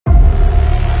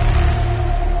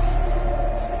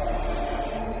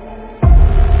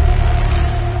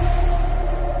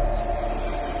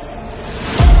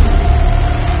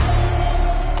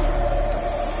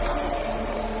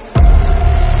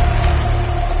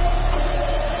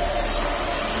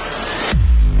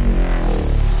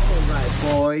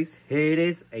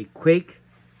quick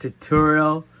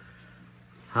tutorial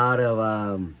how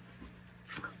to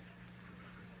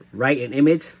write an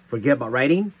image. Forget about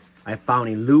writing. I found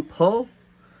a loophole.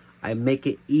 I make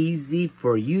it easy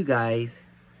for you guys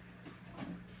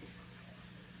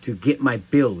to get my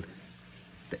build.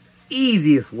 The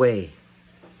easiest way.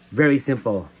 Very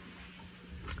simple.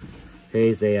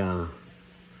 Here's a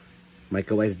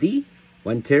micro SD,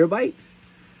 1 terabyte.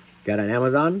 Got on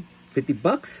Amazon, 50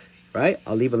 bucks, right?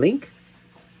 I'll leave a link.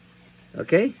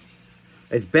 Okay.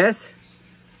 It's best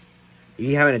if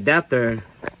you have an adapter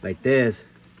like this,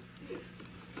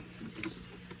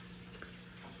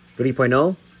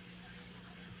 3.0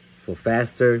 for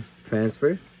faster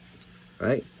transfer,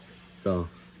 right? So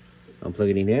I'm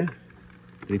plugging in here,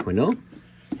 3.0.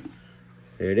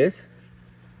 There it is.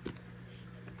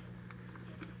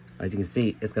 As you can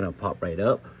see, it's gonna pop right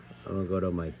up. I'm gonna go to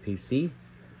my PC.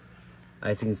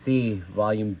 As you can see,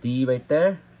 volume D right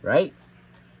there, right?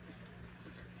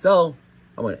 So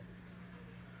I'm gonna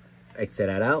exit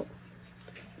that out.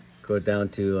 Go down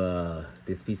to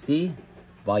this PC,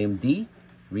 volume D,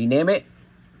 rename it.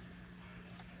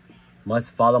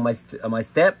 Must follow my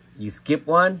step. You skip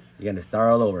one, you're gonna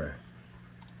start all over.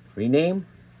 Rename,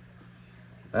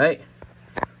 right?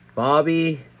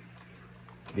 Bobby,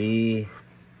 BobbyCera,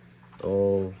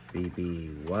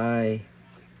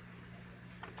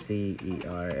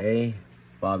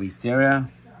 BobbyCera,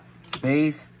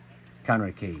 space,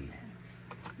 CounterCade,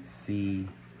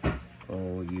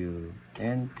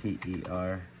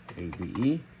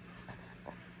 COUNTERADE,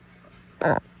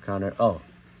 counter. Oh,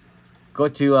 go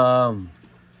to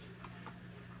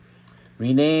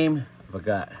rename. I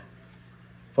forgot.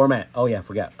 Format. Oh yeah,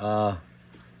 forgot.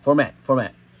 Format.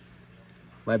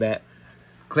 My bad.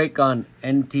 Click on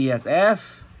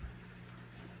NTSF.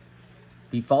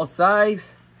 Default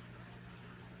size.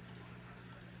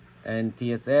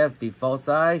 NTSF default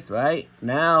size. Right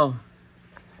now,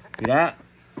 see that?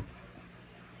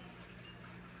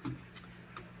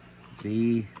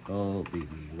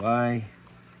 BobbyCera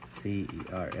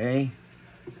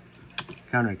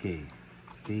CounterCade.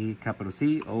 C capital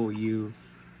COUNTER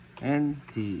and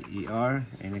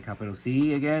then capital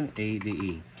C again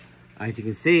ADE. As you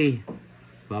can see,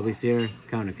 BobbyCera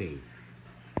CounterCade.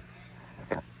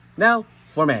 Now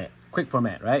format it. Quick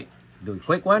format, right? So do a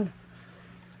quick one.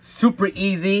 Super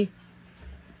easy.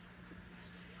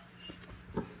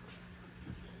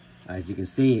 As you can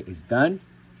see, it's done.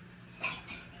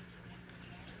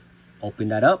 Open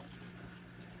that up.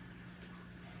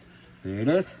 There it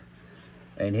is.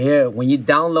 And here, when you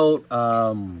download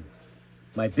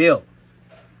my build,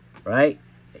 right?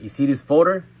 You see this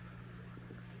folder?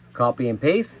 Copy and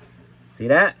paste. See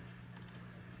that?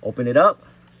 Open it up.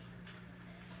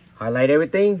 Highlight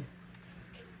everything.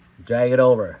 Drag it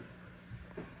over.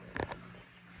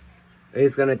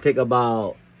 It's gonna take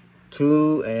about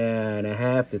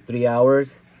 2.5 to 3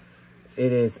 hours.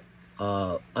 It is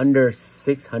under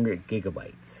 600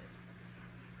 gigabytes.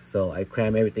 So I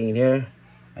cram everything in here.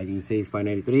 As you can see, it's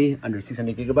 593, under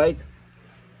 600 gigabytes.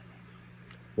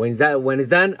 When it's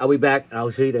done, I'll be back and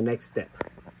I'll show you the next step.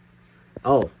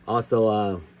 Oh,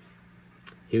 also,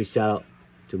 huge shout out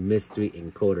to Mystery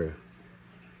Encoder.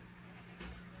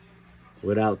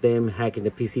 Without them hacking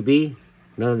the PCB,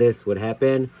 none of this would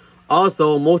happen.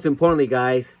 Also, most importantly,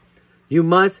 guys, you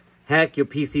must hack your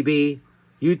PCB,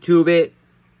 YouTube it,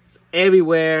 it's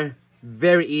everywhere,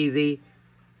 very easy.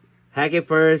 Hack it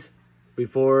first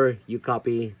before you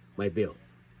copy my build,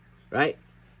 right?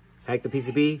 Hack the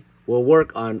PCB. Will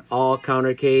work on all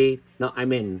CounterCade. No, I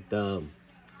mean the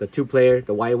 2-player,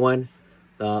 the white one,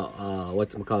 the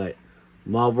whatchamacallit,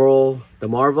 Marvel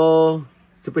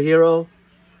superhero,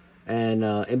 and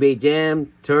NBA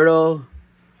Jam, Turtle,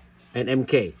 and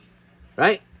MK,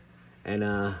 right? And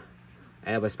I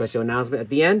have a special announcement at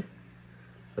the end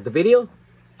of the video.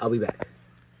 I'll be back.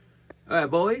 All right,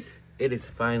 boys, it is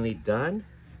finally done.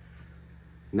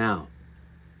 Now,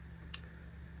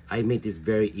 I made this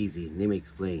very easy. Let me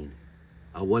explain.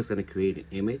 I was gonna create an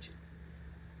image,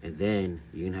 and then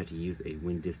you're gonna have to use a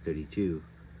Windows 32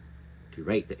 to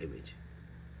write the image.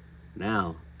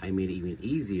 Now, I made it even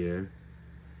easier.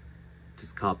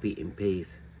 Just copy and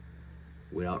paste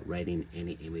without writing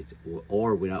any image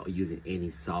or without using any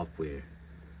software.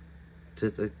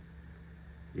 Just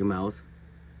your mouse,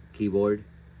 keyboard,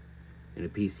 and a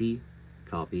PC,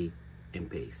 copy and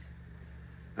paste.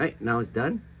 All right, now it's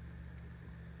done.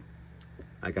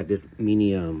 I got this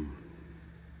mini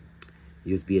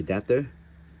USB adapter.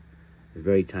 It's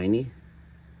very tiny.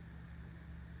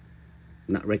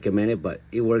 Not recommended, but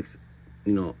it works.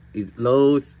 You know, it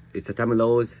loads. It's a time it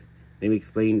loads. Let me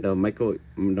explain. The micro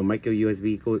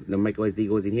USB the micro SD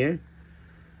goes in here.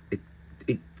 It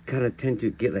kind of tend to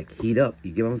get like heat up.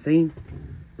 You get what I'm saying?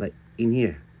 Like in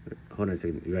here. Hold on a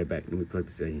second. Be right back. Let me plug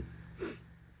this in.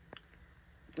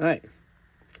 All right,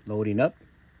 loading up.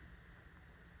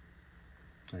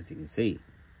 As you can see,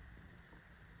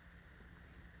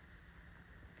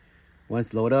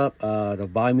 once load up, the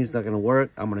volume is not gonna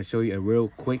work. I'm gonna show you a real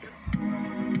quick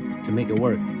to make it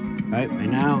work. All right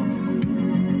now,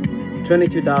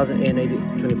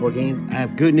 22,824 games. I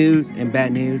have good news and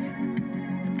bad news.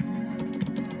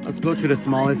 Let's go to the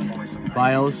smallest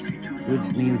files, which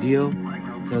is Neo Geo,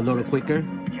 so a little quicker.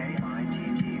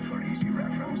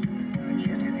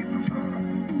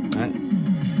 Alright.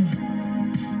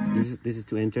 This is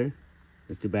to enter.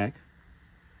 This to back.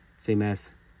 Same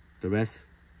as the rest.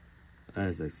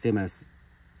 As the same as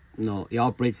it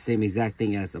operates the same exact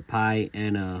thing as a Pi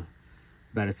and a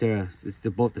BobbyCera. It's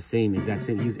both the same exact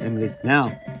same. Use emulates.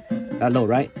 Now that low,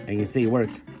 right? And you can see it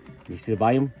works. You see the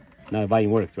volume? Now the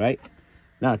volume works, right?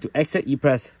 Now to exit, you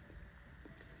press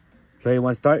play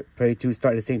 1 start, play 2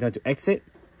 start at the same time to exit.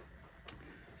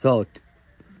 So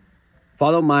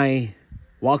follow my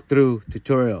walkthrough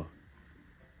tutorial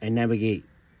and navigate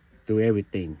through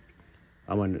everything.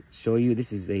 I want to show you.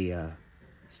 This is a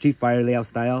Street Fighter layout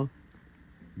style.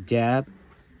 Jab,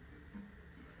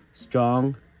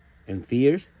 strong and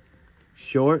fierce,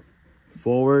 short,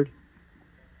 forward,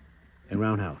 and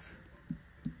roundhouse.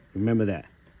 Remember that.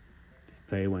 Just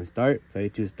play 1 start, play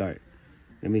 2 start.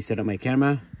 Let me set up my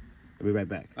camera. I'll be right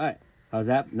back. All right, how's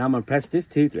that? Now I'm gonna press this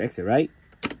 2 to exit, right?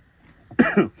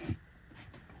 There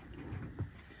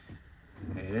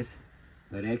it is.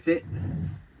 Let exit.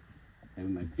 Have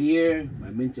my beer, my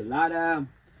minchelada.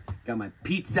 Got my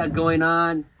pizza going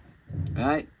on. All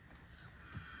right.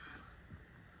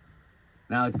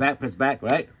 Now it's back, press back,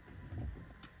 right?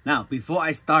 Now, before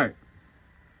I start,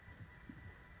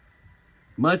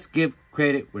 must give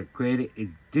credit where credit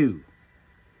is due.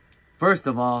 First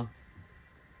of all,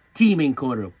 Team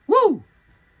Encoder. Woo!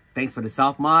 Thanks for the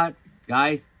soft mod.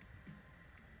 Guys,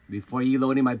 before you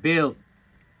load in my build,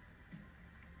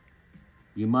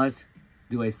 you must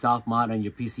do a soft mod on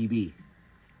your PCB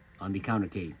on the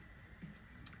CounterCade.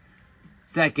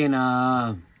 Second,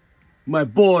 my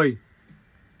boy,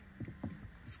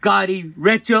 Scotty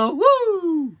Retro.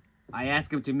 Woo! I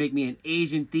asked him to make me an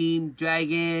Asian themed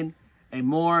dragon and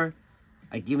more.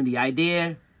 I give him the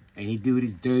idea and he do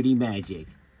his dirty magic.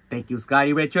 Thank you,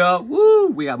 Scotty Retro. Woo!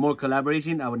 We got more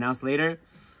collaboration. I'll announce later.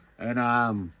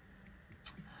 And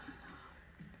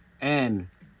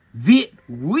Vit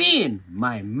Win,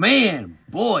 my man,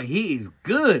 boy, he is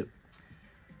good.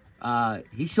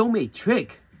 He showed me a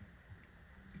trick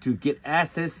to get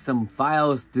access some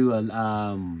files to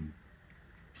a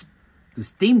to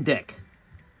Steam Deck,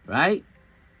 right?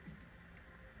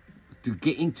 To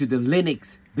get into the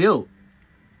Linux build.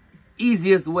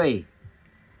 Easiest way.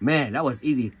 Man, that was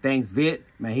easy. Thanks, Vit.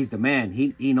 Man, he's the man.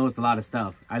 He knows a lot of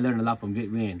stuff. I learned a lot from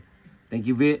Vit Win. Thank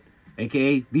you, Vit,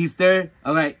 aka Vster.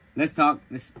 All right, let's talk.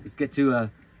 Let's get to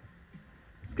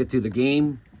the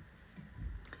game.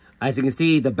 As you can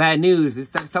see, the bad news. Let's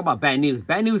talk about bad news.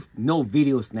 Bad news, no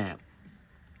video snap.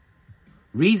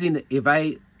 Reason, if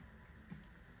I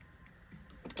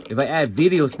add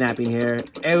video snapping here,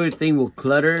 everything will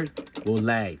clutter, will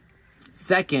lag.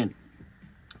 Second,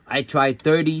 I tried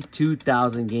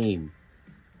 32,000 game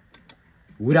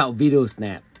without video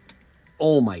snap.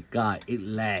 Oh my God, it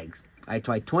lags. I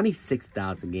tried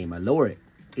 26,000 game. I lower it.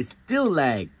 It still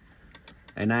lag.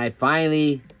 And I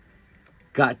finally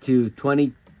got to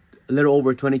a little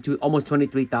over 22, almost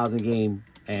 23,000 game,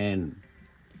 and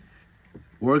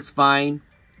works fine.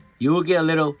 You will get a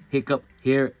little hiccup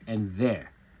here and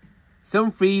there.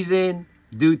 Some freezing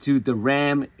due to the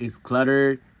RAM is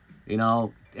cluttered. You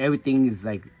know, everything is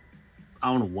like,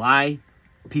 I don't know why.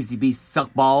 PCB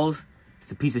suck balls.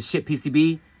 It's a piece of shit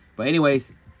PCB. But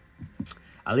anyways,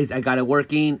 at least I got it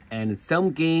working. And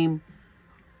some game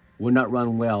will not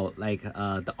run well. Like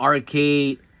the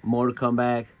arcade, Mortal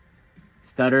Kombat,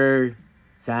 stutter,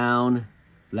 sound,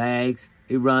 lags.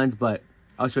 It runs, but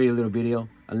I'll show you a little video.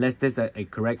 Unless there's a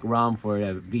correct ROM for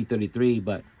a V33,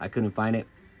 but I couldn't find it.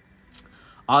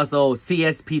 Also,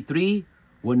 CSP3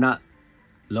 would not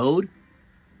load.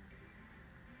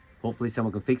 Hopefully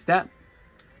someone can fix that.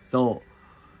 So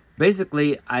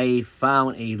basically, I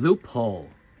found a loophole.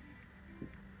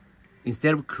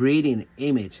 Instead of creating an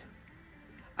image,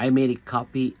 I made a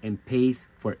copy and paste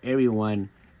for everyone,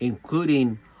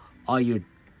 including all your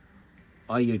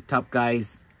top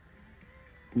guys'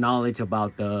 knowledge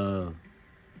about the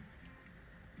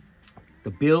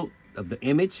build of the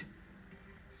image.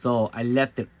 So I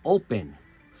left it open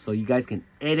so you guys can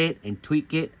edit and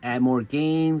tweak it, add more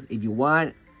games if you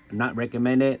want. Not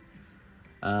recommend it.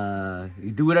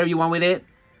 You do whatever you want with it.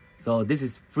 So this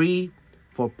is free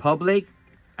for public.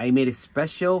 I made it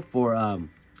special for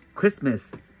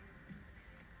Christmas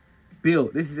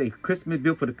build. This is a Christmas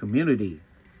build for the community.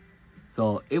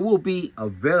 So it will be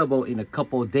available in a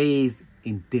couple days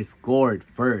in Discord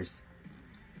first.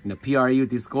 In the PRU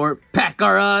Discord. Pack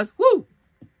us! Woo!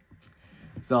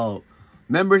 So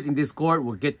members in Discord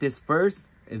will get this first.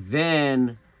 And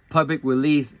then public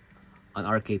release on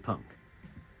Arcade Punk.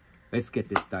 Let's get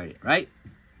this started, right?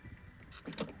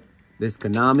 This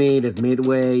Konami, this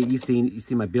Midway. You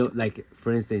see my build, like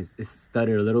for instance, it's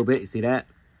stuttered a little bit. You see that?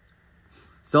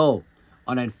 So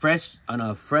on a fresh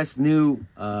new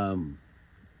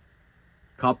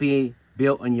copy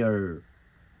built on your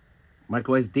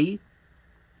micro SD,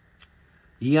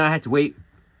 you're gonna have to wait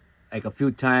like a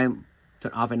few times,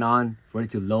 turn off and on for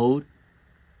it to load.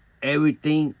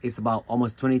 Everything is about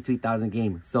almost 23,000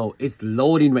 games. So it's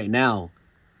loading right now.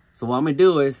 So what I'm gonna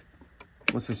do is,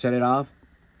 I'm gonna shut it off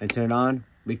and turn it on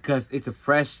because it's a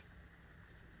fresh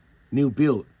new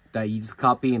build that you just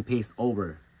copy and paste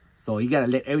over. So you gotta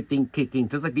let everything kick in,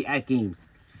 just like the ad games.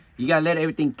 You gotta let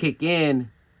everything kick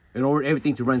in order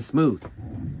everything to run smooth.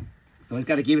 So it's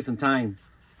gotta give it some time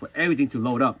for everything to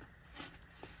load up.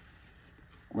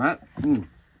 Right?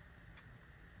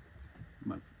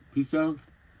 My pizza,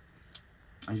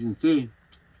 as you can see,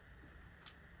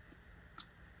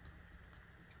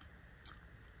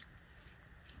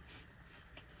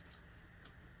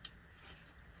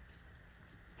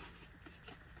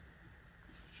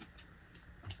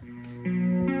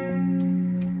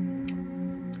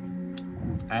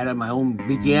 I added my own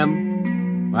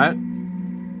BGM, right?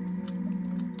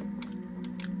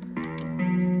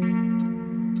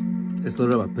 Let's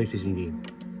load up a PlayStation game.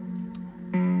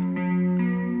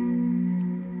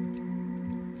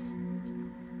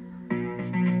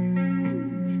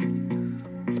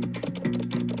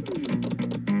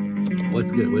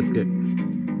 What's good? What's good?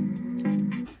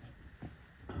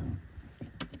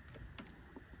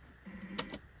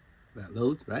 That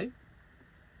loads, right?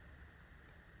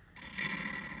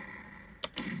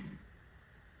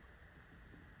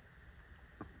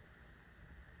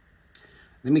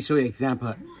 Let me show you an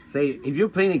example. Say, if you're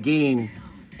playing a game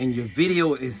and your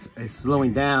video is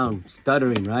slowing down,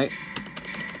 stuttering, right?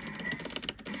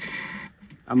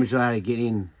 I'm gonna show you how to get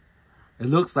in. It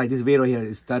looks like this video here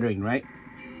is stuttering, right?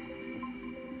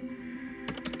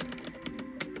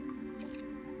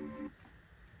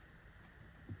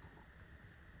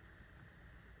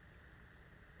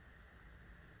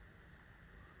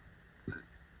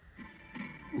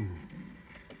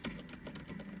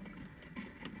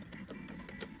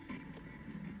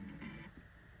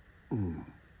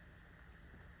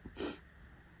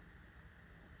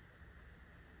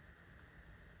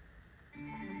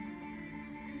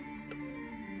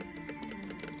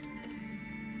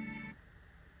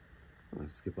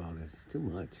 Let's skip all this. It's too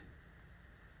much.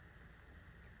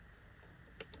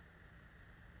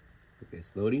 Okay,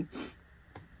 it's loading.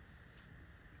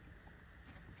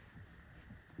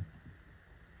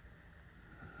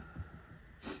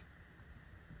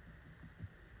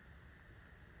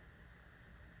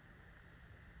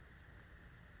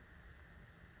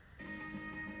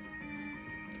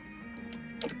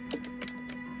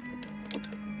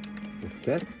 Let's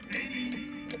test.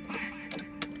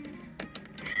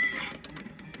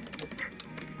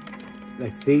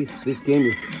 Like, see, this game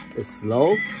is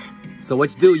slow. So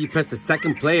what you do, you press the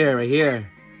second player right here.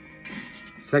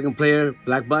 Second player,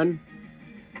 black button.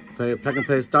 Second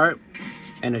player start.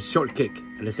 And a short kick.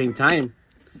 At the same time,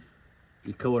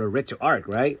 you go with a retro arc,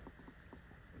 right?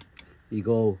 You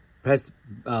go press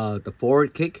the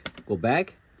forward kick, go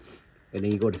back. And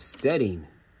then you go to setting.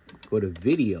 Go to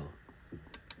video.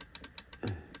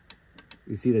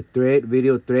 You see the thread,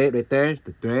 video thread right there?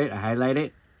 The thread, I highlight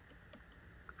it.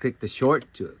 Click the short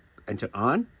to enter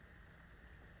on.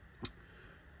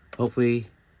 Hopefully,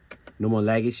 no more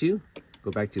lag issue.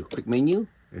 Go back to quick menu.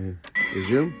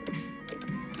 Resume.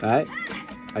 Alright.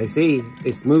 I see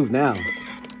it's smooth now.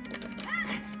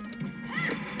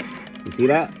 You see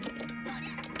that?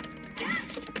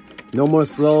 No more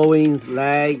slowings,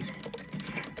 lag.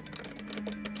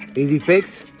 Easy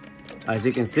fix. As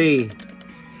you can see.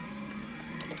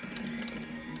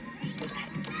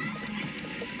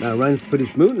 Now it runs pretty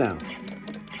smooth now.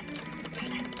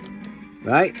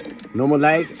 Right? No more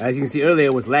lag. As you can see earlier,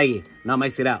 it was laggy. Now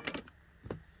max it out.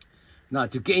 Now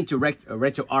to get into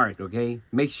retro arc, okay?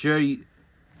 Make sure you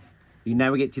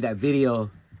navigate to that video.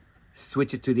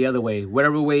 Switch it to the other way.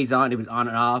 Whatever way it's on, if it's on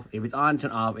and off. If it's on, turn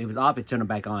off. If it's off, it turn it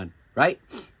back on. Right?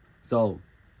 So,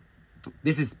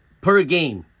 this is per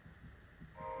game.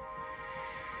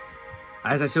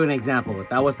 As I showed an example,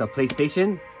 that was the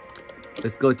PlayStation.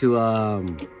 Let's go to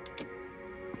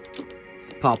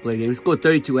it's popular game. Let's go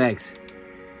 32x.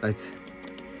 That's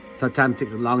sometimes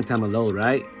takes a long time to load,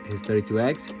 right? Here's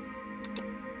 32x.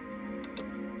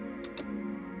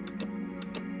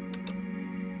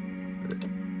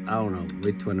 I don't know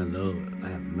which one to load. I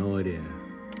have no idea.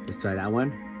 Let's try that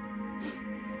one.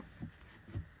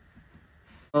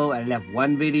 Oh, I left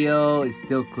one video. It's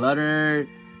still cluttered.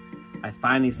 I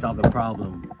finally solved the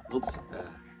problem. Oops.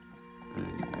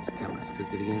 This camera's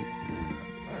crooked again.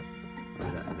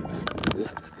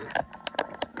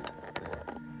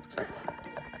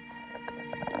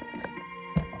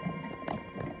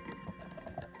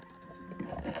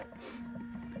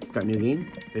 Start new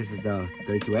game. This is the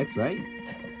 32x, right?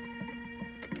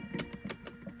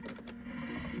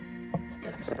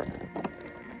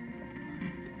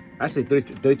 Actually,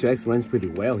 32x runs pretty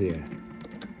well here.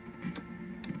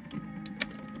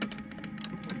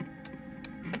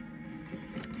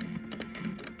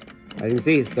 As you can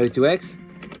see, it's 32x.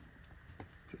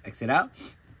 Exit out.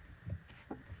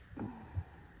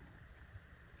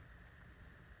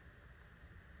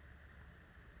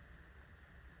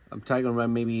 I'm trying to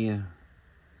run maybe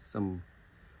some...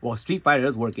 Well, Street Fighter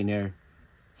is working there.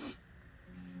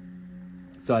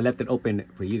 So I left it open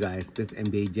for you guys. This is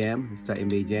NBA Jam. Let's try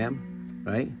NBA Jam,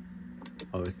 right?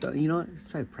 Oh, it's still, you know what? Let's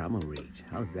try Primal Rage.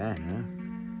 How's that, huh?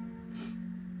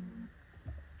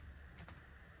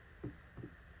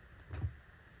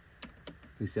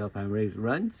 You see how Primal Rage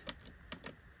runs?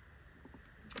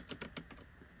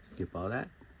 Skip all that.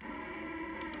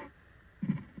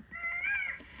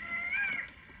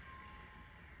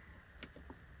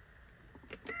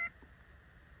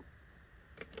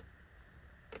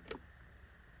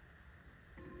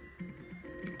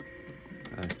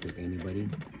 Let's pick anybody.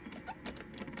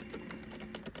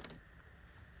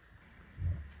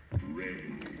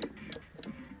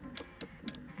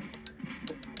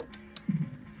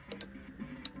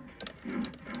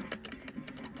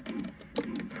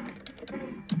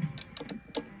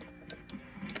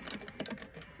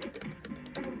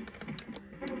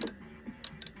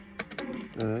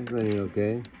 Alright, running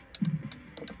okay.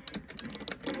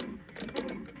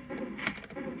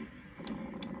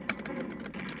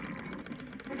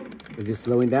 Is it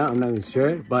slowing down? I'm not even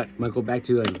sure, but I'm gonna go back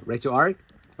to a retro arc,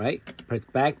 right? Press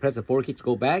back, press the 4 key to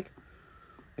go back,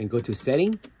 and go to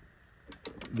setting,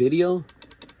 video,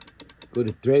 go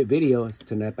to thread video, let's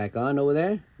turn that back on over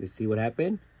there. Let's see what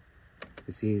happened.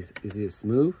 Let's see, is it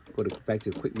smooth? Go to back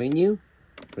to the quick menu,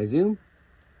 resume.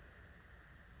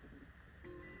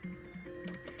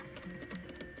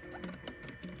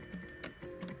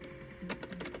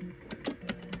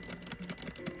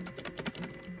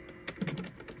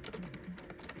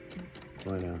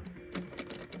 Why now?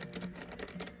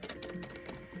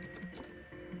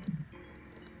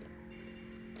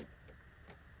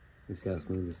 Let's see how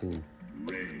smooth this thing.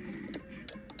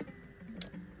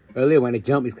 Earlier when it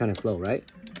jumped, it's kind of slow, right?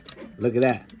 Look at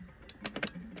that.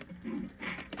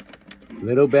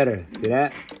 Little better. See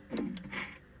that?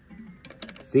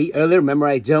 See, earlier, remember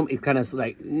I jumped, it's kind of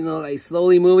like, you know, like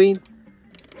slowly moving.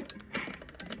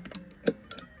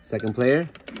 Second player.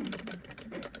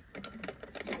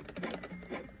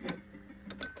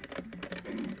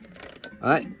 All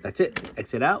right, that's it. Let's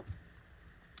exit out.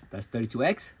 That's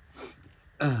 32x.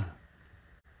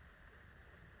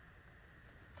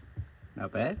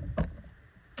 Not bad.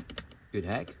 Good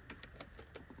hack.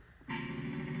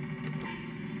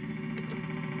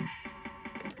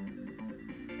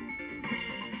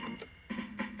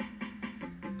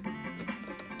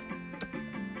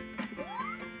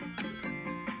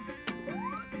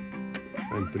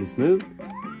 Runs pretty smooth.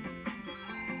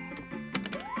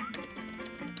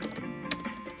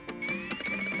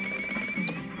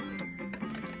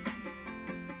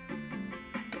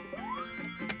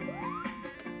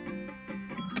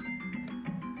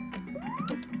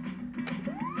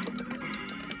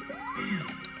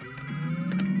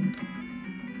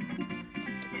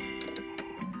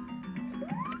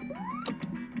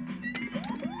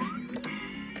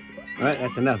 All right,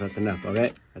 that's enough. That's enough. All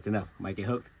right, that's enough. Might get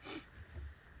hooked.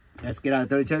 Let's get our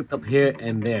 30 check up here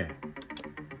and there.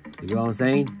 You know what I'm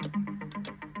saying?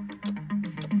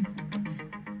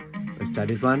 Let's try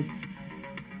this one.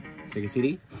 Sega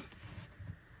CD.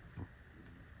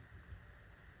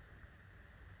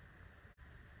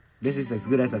 This is as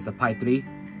good as a Pi 3. You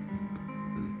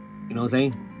know what I'm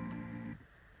saying?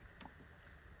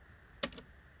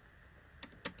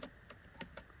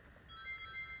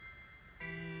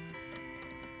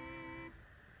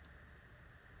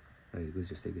 Let's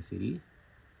just take a CD.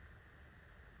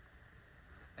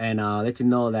 And I'll let you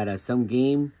know that some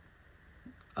game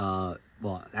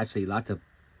well, actually lots of,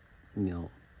 you know,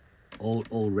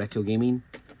 old retro gaming,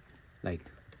 like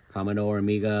Commodore,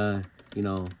 Amiga, you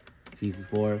know,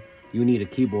 C64. You need a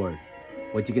keyboard.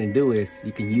 What you're gonna do is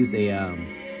you can use a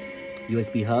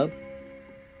USB hub,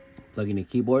 plug in a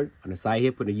keyboard on the side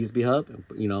here, put a USB hub, and,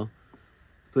 you know,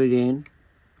 put it in,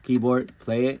 keyboard,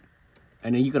 play it,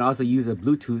 and then you can also use a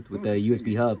Bluetooth with the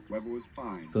USB hub.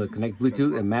 So connect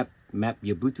Bluetooth and map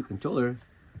your Bluetooth controller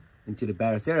into the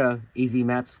BobbyCera. Easy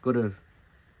maps. Go to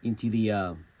into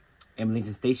the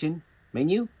emulation station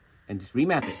menu and just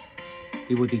remap it.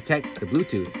 It will detect the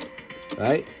Bluetooth,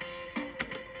 right?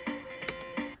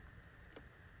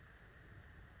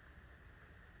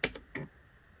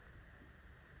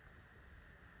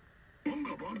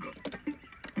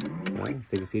 Alright, let's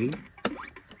take a CD.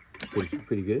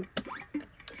 Pretty good.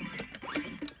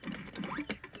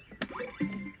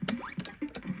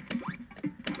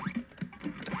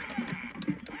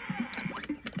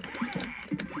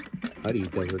 How do you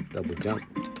double jump?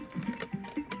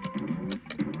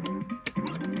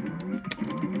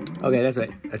 Okay, that's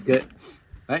right. That's good.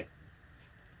 All right.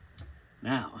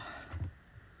 Now,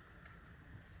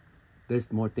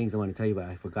 there's more things I want to tell you, but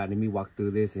I forgot. Let me walk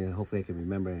through this, and hopefully I can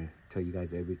remember and tell you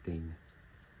guys everything.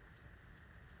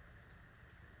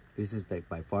 This is like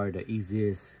by far the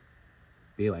easiest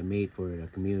video I made for the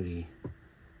community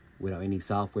without any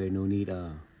software. No need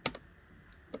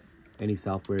any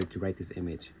software to write this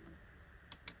image.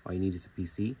 All you need is a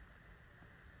PC.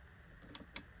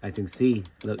 As you can see,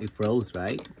 look, it froze,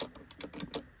 right?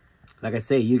 Like I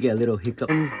say, you get a little hiccup.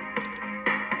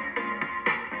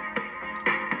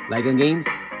 Like in games,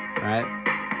 right?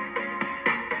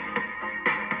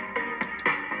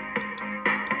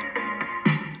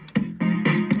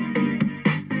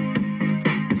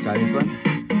 Let's try this one.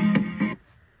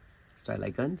 Let's try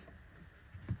light guns.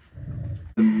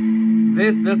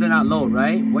 This does not load,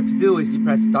 right? What you do is you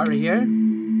press start right here.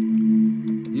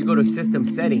 You go to system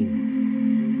setting.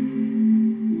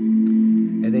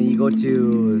 And then you go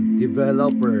to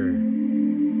developer.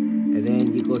 And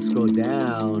then you go scroll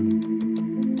down.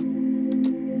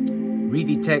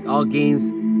 Redetect all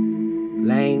games,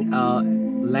 lang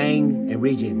and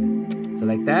region.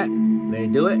 Select that. Let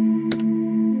it do it.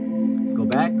 Let's go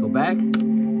back.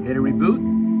 Let it reboot.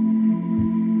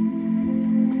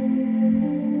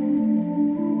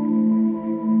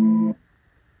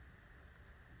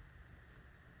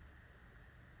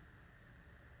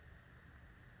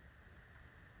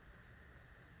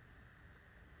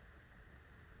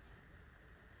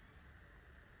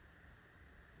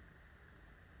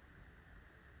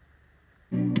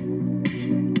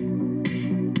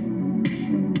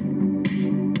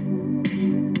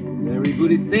 Reboot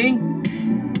this thing.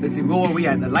 Let's see where we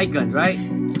at. The light guns, right?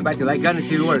 Let's go back to light gun and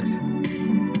see if it works.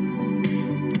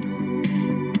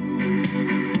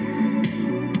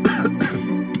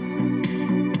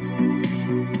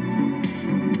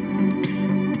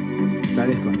 Let's try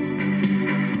this one.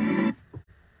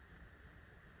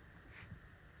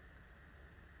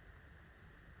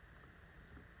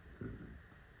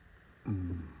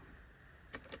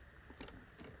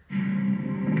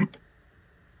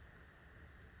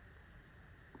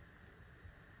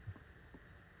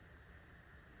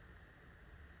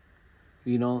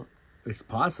 You know, it's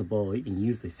possible you can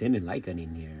use the Sending light gun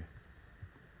in here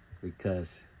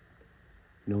because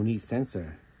no need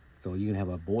sensor, so you can have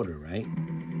a border, right?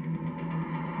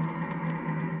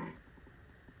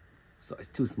 So it's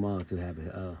too small to have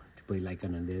to put a light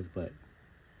gun on this, but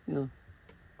you know,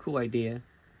 cool idea.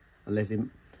 Unless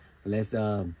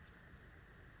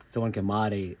someone can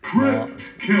mod a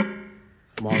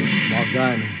small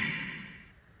gun.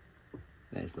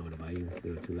 That's not what about you. It's a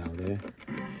little too loud there.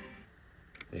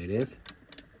 There it is.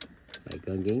 Like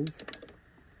gun games.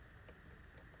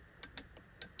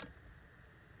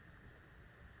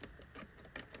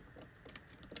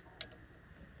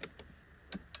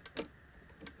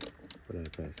 What did I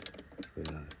press? What's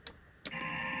going on?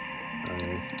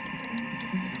 Alright.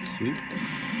 Shoot.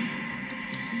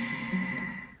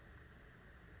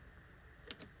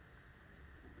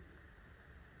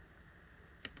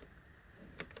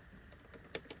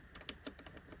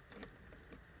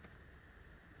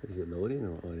 Is it loading?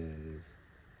 Or, oh yeah, it is.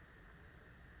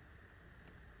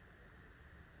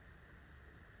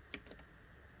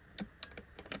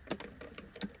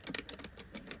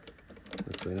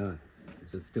 What's going on?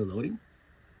 Is it still loading?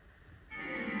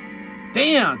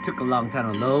 Damn! It took a long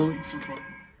time to load.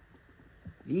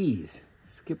 Jeez.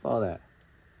 Skip all that.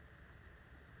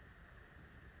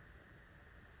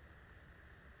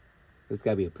 There's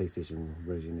gotta be a PlayStation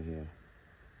version in here.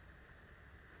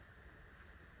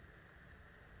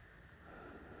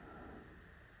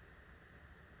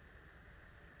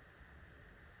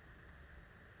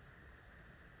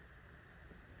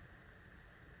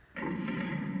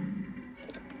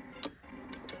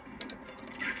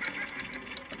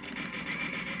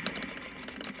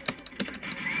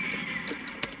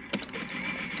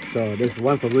 So there's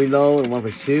one for reload and one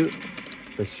for shoot.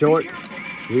 The short,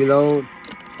 reload,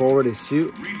 forward is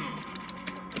shoot.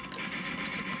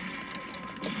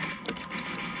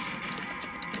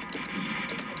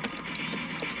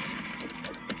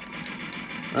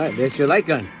 All right, there's your light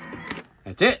gun.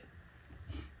 That's it.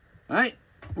 All right.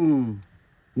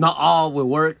 Not all will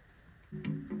work.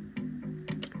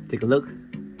 Take a look.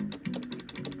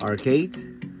 Arcades.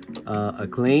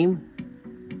 Acclaim.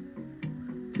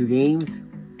 2 games.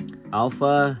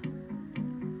 Alpha.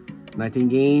 19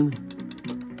 game.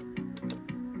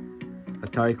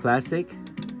 Atari Classic.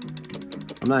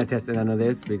 I'm not testing none of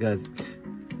this because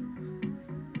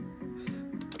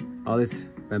all this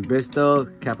from Bristol,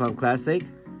 Capcom Classic.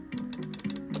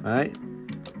 Alright.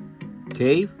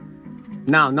 Cave.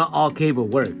 Now, not all cave will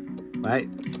work. Right?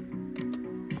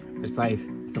 Let's try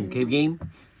some cave game.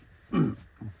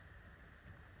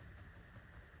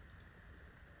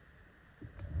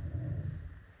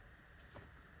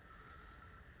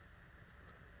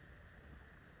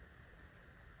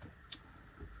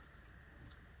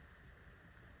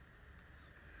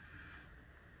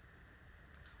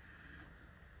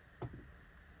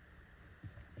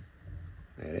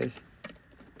 There it is.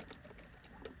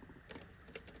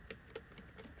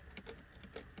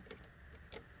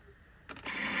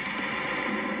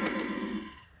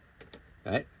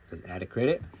 All right, just add a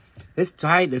credit. Let's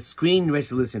try the screen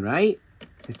resolution, right?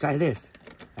 Let's try this.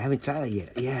 I haven't tried it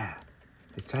yet. Yeah,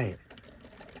 let's try it.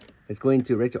 Let's go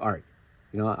into RetroArch.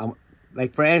 You know, I'm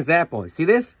like for example, see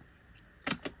this?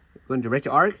 Go into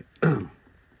RetroArch.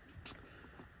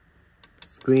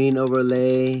 Screen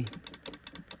overlay.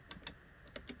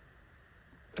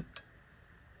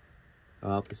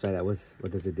 Oh, let's try that.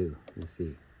 What does it do? Let's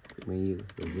see. Quick menu.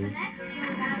 Zoom.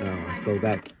 Oh, let's go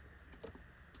back.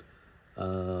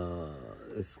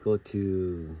 Let's go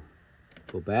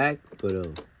back. Go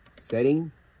to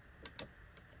setting.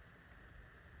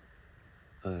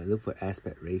 Look for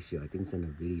aspect ratio. I think it's in the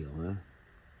video, huh?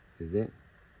 Is it?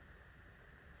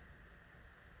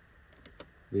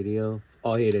 Video.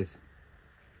 Oh, here it is.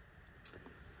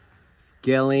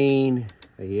 Scaling.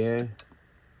 Right here.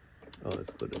 Oh,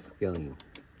 let's go to scaling.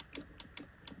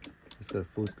 Let's go to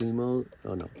full screen mode.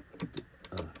 Oh no.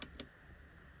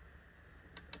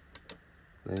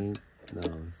 Length. No,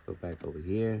 let's go back over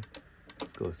here.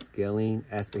 Let's go scaling.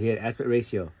 Aspect here. Aspect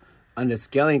ratio. Under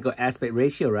scaling, go aspect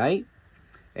ratio, right?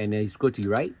 And then just go to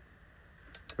right.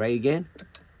 Right again.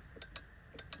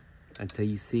 Until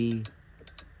you see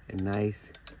a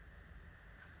nice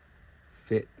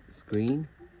fit screen.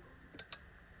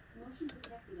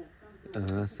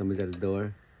 Somebody's at the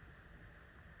door.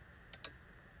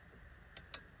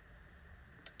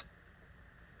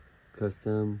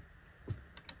 Custom.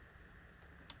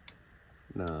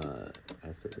 Nah,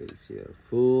 aspect ratio.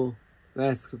 Full.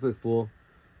 Let's put full.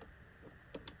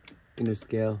 Inner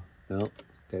scale. No.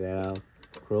 Take that out.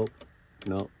 Crop.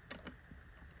 No.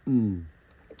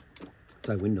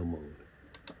 Try window mode.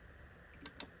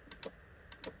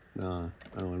 Nah,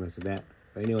 I don't want to mess with that.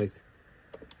 But anyways,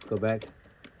 let's go back.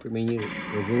 Quick menu,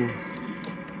 resume.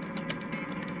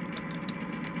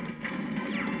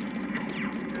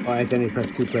 Oh, I accidentally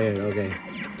pressed 2 player. Okay.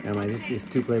 Never mind. This is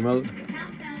 2 player mode.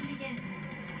 Countdown begins.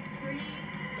 3,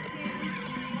 2,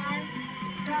 1,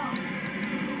 go.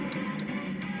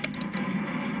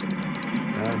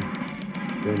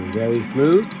 It's running very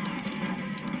smooth.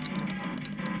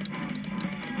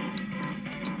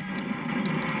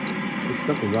 There's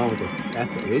something wrong with this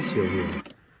aspect ratio here.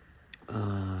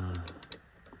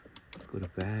 Let's go to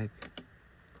back.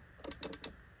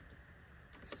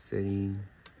 Setting.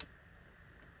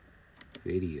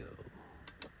 Video.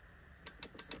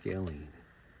 Scaling.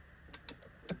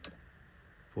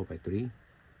 4:3.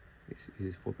 Is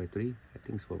this 4:3? I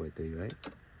think it's 4:3, right?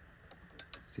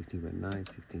 16:9,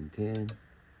 16:10.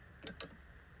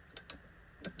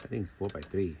 I think it's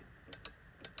 4:3.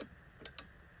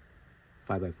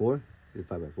 5:4? Is it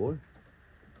 5:4?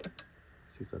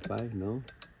 6:5? No.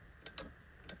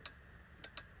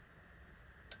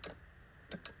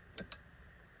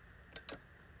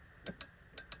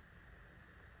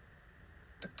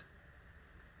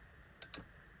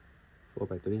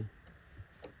 .3.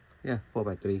 Yeah,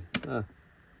 4:3.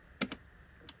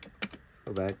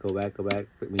 Let's go back.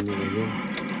 Quick menu resume.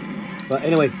 But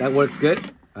anyways, that works good.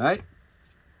 All right.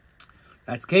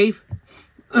 That's cave.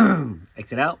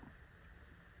 Exit out.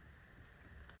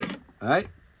 All right.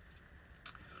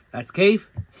 That's cave.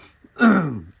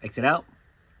 Exit out.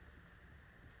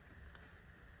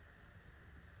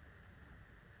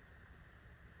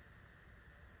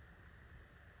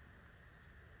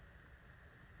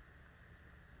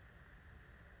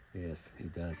 Yes, he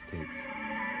does takes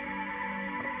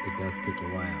it does take a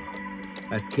while.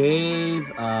 Let's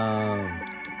cave.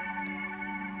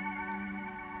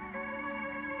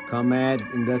 Combat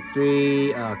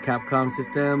Industry, Capcom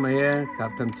system right here,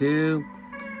 Capcom 2.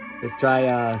 Let's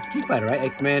try Street Fighter, right?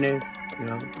 X-Men is, you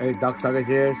know, Darkstalker's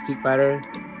here, Street Fighter.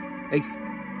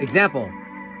 Example.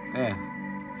 Yeah.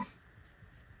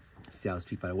 See how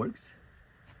Street Fighter works.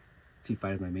 Street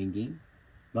Fighter is my main game.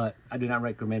 But I do not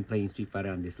recommend playing Street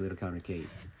Fighter on this little countercade.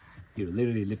 You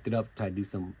literally lift it up, try to do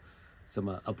some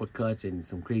uppercuts and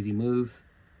some crazy moves.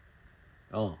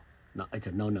 Oh, no, it's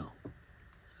a no-no.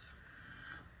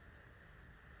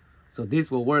 So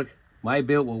this will work. My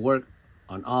build will work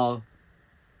on all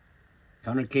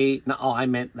countercade. Not all. I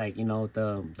meant like, you know,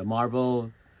 the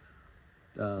Marvel,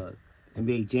 the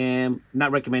NBA Jam.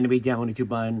 Not recommend NBA Jam, only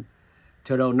 2-button.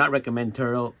 Turtle. Not recommend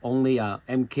Turtle. Only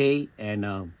MK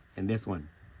and this one.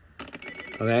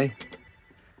 Okay.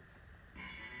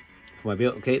 For my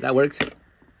build. Okay, that works.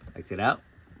 Exit out.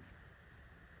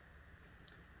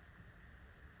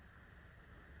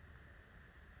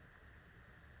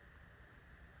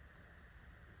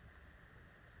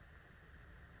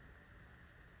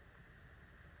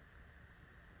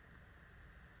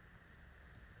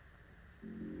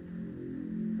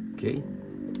 Okay,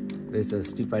 there's a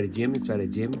Street Fighter gym. Let's try the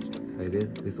gym.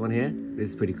 This one here. This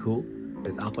is pretty cool.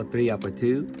 There's Alpha 3, Alpha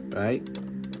 2, right?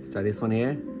 Let's try this one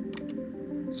here.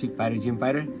 Street Fighter Gym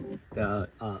Fighter. The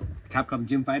Capcom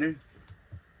Gym Fighter.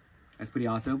 That's pretty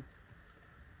awesome.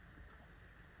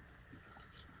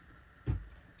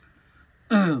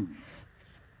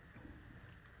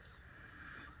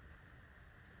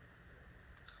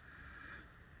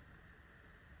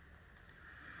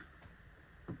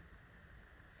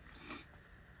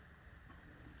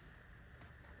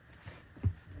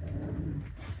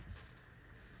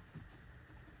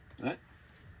 Right.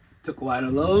 Took a while to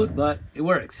load, but it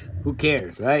works. Who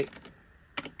cares, right?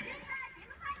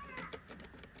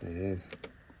 There it is.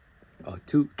 Oh,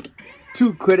 two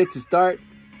credits to start.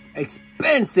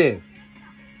 Expensive.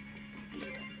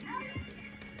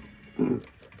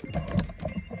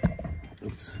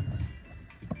 Oops.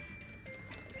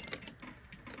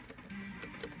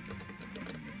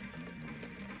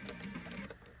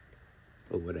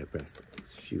 Oh, what did I press?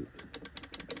 Shoot.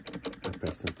 I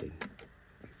pressed something.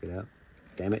 Exit out.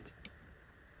 Damn it.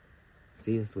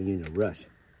 See, that's when you're in a rush.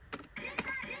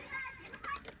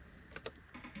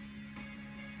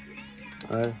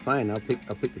 Fine, I'll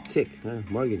pick the chick.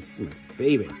 Morgan's my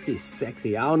favorite. She's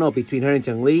sexy. I don't know between her and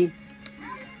Chun-Li.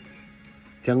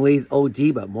 Chun-Li's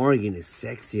OG, but Morgan is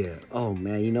sexier. Oh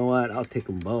man, you know what? I'll take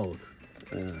them both.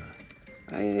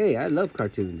 Hey, I love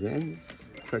cartoons, man.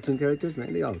 Cartoon characters,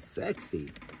 man, they all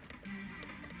sexy.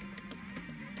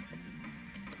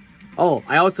 Oh,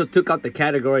 I also took out the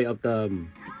category of the.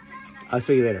 I'll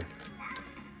show you later.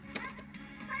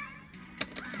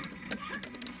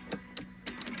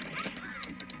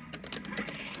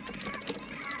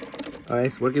 All right,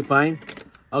 it's working fine.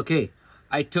 Okay,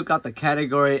 I took out the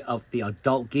category of the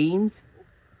adult games.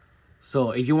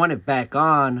 So if you want it back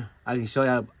on, I can show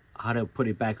you how to put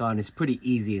it back on. It's pretty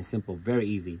easy and simple, very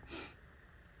easy,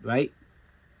 right?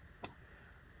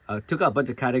 I took out a bunch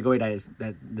of category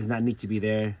that does not need to be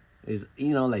there. Is, you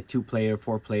know, like 2-player,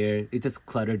 4-player. It just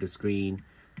cluttered the screen.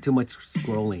 Too much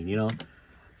scrolling, you know.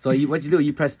 So what you do,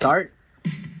 you press start.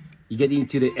 You get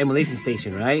into the emulation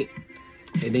station, right?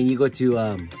 And then you go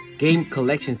to game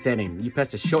collection setting. You press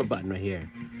the short button right here.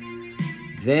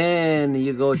 Then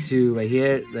you go to right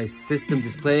here, the system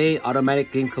display,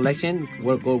 automatic game collection.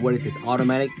 What is this?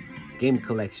 Automatic game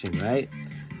collection, right?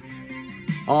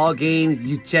 All games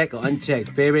you check or uncheck.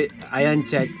 Favorite, I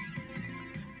uncheck.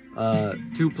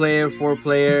 2-player,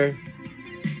 4-player.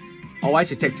 Oh, I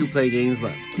should check 2-player games,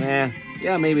 but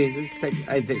yeah, maybe.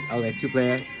 I take okay,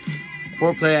 2-player.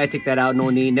 4-player, I take that out, no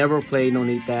need. Never play, no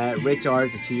need that. Rich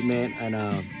arts achievement, and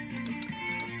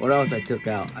what else I took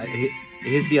out?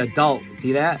 Here's the adult.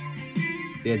 See that?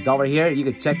 The adult right here. You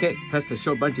can check it. Press the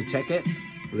short button to check it.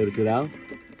 A little too loud,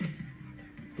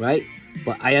 right?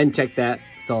 But I unchecked that,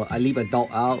 so I leave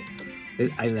adult out.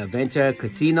 Adventure,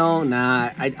 casino, nah,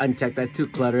 I unchecked that. Too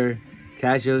clutter.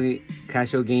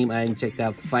 Casual game, I unchecked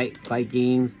that. Fight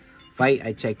games,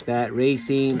 I checked that.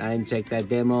 Racing, I unchecked that.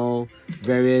 Demo,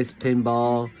 various,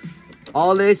 pinball,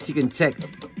 all this you can check.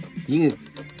 You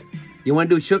want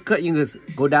to do a shortcut, you can just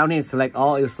go down here and select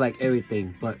all. It'll select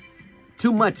everything, but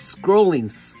too much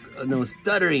scrolling,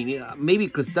 stuttering. Yeah, maybe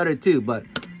it could stutter too, but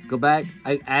let's go back.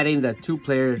 I added the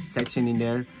 2-player section in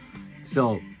there,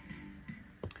 so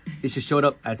it should show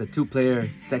up as a 2-player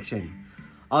section.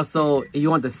 Also, if you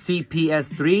want the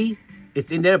CPS3,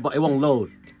 it's in there, but it won't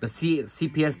load. The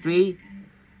CPS3,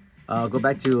 Go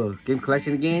back to game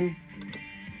collection again.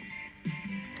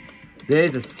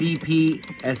 There's a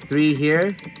CPS3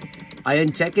 here. I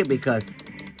uncheck it because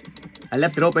I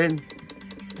left it open.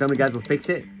 Some of you guys will fix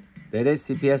it. There it is,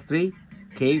 CPS3.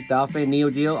 Cave, Dolphin, Neo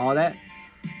Geo, all that.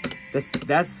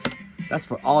 That's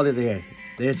for all this here.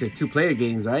 There's your 2-player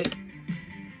games, right?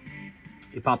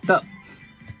 It popped up.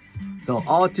 So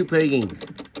all 2-player games.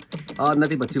 All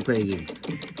nothing but 2-player games.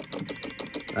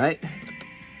 Right?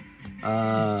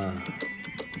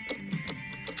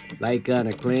 Like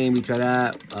Acclaim, we try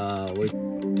that. With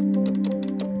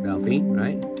Dolphin,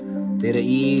 right? Data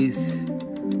Ease,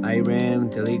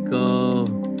 IRAM, Delico,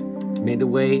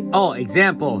 Midway. Oh,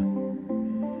 example.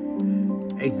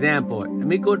 Let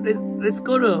me go. Let's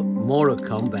go to Mortal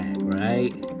Kombat,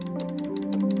 right?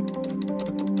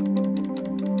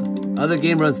 Other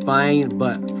game runs fine,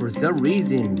 but for some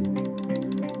reason,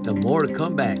 the Mortal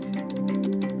Kombat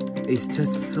is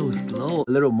just so slow.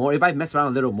 A little more. If I mess around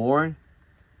a little more,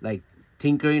 like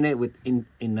tinkering it with in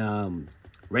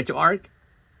RetroArch,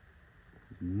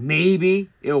 maybe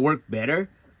it'll work better.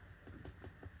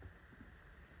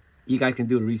 You guys can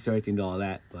do the research and all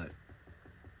that, but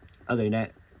other than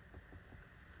that,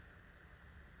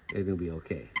 it's gonna be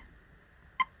okay.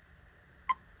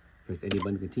 Press any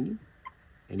button to continue.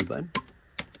 Any button.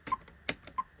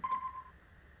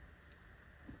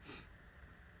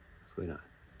 What's going on?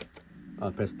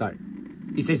 Press start.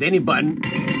 It says any button.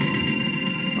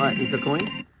 Alright, it's a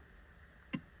coin.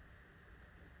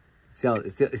 See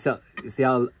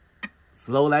how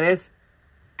slow that is?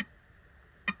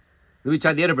 Let me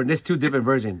try the other version. There's 2 different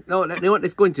versions. No, you know what?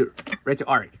 Let's go into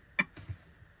RetroArch.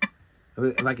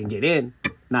 If I can get in.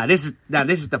 This is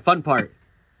the fun part.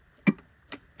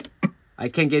 I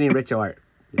can't get in RetroArch.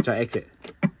 Let's try exit.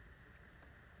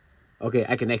 Okay,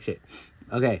 I can exit.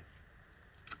 Okay.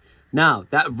 Now,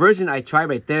 that version I tried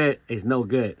right there is no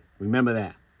good. Remember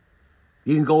that.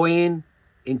 You can go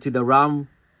into the ROM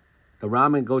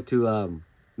and go to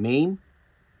main.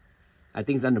 I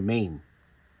think it's under main.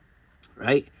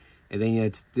 Right? And then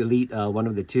you delete one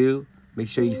of the 2. Make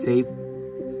sure you save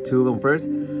 2 of them first.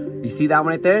 You see that one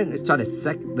right there? Let's try the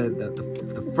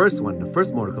first one, the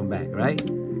first Mortal Kombat, right?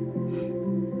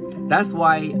 That's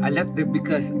why I left it,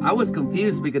 because I was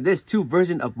confused because there's 2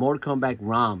 versions of Mortal Kombat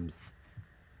ROMs.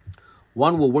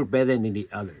 One will work better than the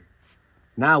other.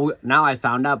 Now I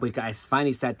found out because I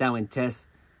finally sat down and test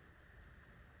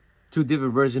 2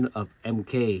 different versions of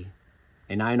MK,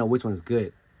 and I know which one's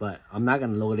good. But I'm not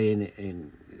gonna load it in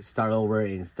and start over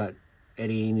and start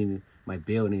editing my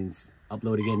build and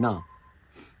upload again. No.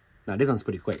 Now this one's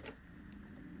pretty quick.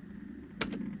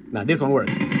 Now this one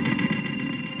works.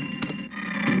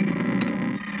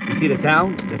 You see the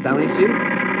sound? The sound issue?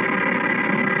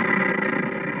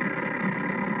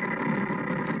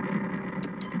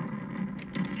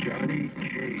 Johnny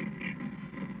Cage.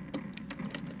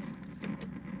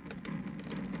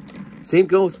 Same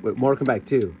goes with Mortal Kombat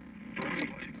 2.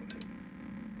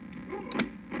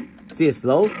 See it's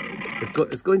slow?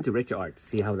 Let's go into RetroArch to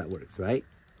see how that works, right?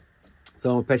 So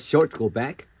I'm gonna press short to go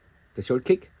back. The short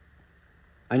kick.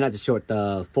 Not the short,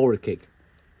 the forward kick.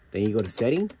 Then you go to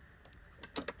setting,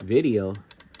 video.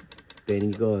 Then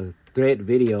you go to thread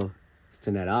video. Let's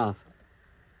turn that off.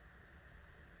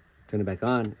 Turn it back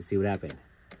on and see what happened.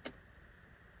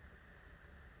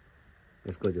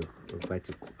 Let's go to back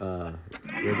to where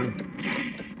is it?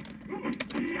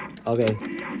 Okay.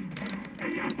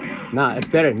 Now it's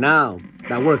better. Now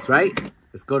that works, right?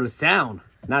 Let's go to sound.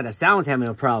 Now the sound's having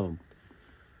a problem.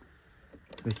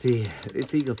 Let's see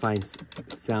if you can find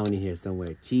sound in here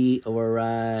somewhere. T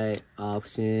override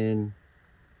option.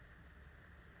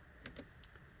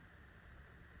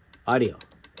 Audio.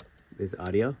 This is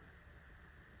audio.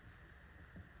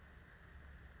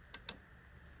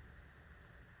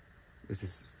 This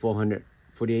is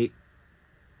 448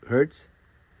 hertz.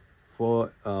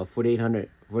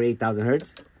 48,000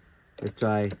 hertz. Let's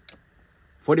try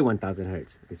 41,000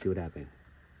 hertz. Let's see what happened.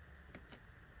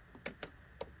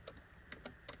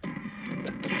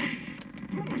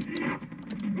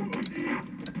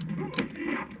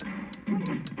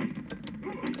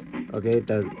 Okay,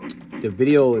 the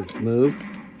video is smooth,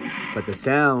 but the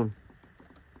sound.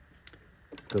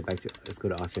 Let's go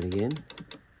to option again.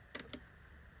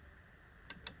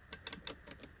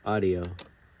 Audio,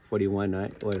 41,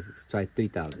 right? Well, let's try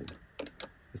 3,000.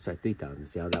 Let's try 3,000,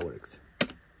 see how that works.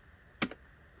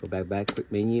 Go back,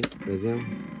 quick menu, resume.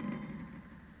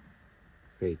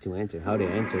 Okay, to enter. How do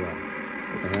I enter that?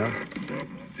 What the hell?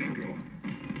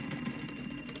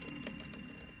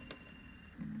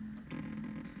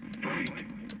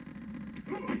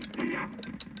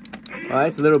 Alright,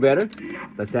 it's a little better.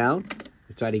 The sound.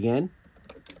 Let's try it again.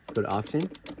 Let's go to option.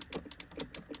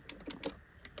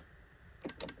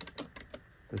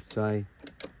 Let's try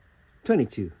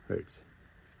 22 hertz.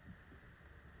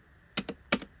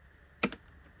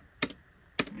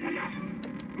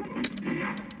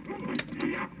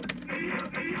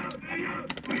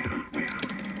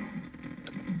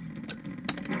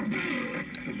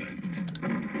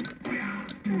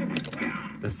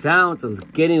 The sound is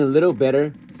getting a little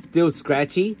better, still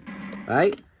scratchy,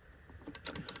 right?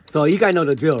 So you guys know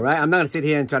the drill, right? I'm not gonna sit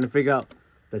here and try to figure out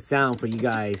the sound for you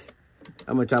guys.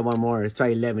 I'm gonna try one more. Let's try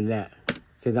 11 that.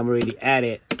 Since I'm already at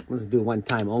it, let's do one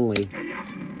time only.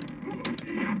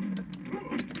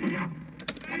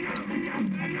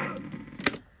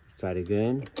 Let's try it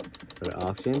again. Go to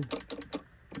option.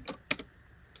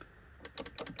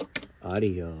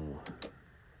 Audio.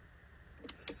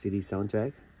 CD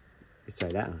soundtrack. Let's try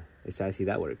that one. Let's try to see if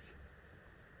that works.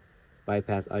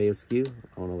 Bypass audio skew.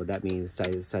 I don't know what that means.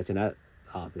 Let's try to turn that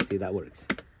off. Let's see if that works.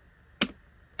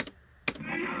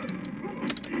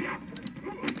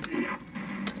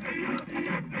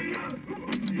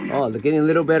 Oh, they're getting a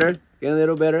little better. Getting a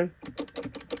little better.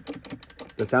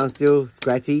 The sound's still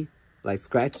scratchy. Like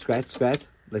scratch, scratch, scratch.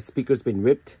 Like speaker's been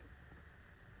ripped.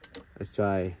 Let's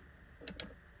try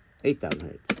 8,000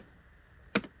 hertz.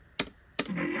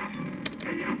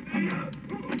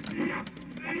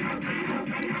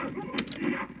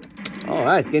 Oh,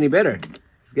 right, it's getting better.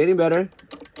 It's getting better.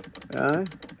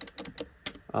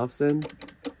 Option,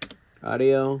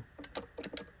 audio.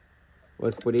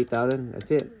 What's 48,000?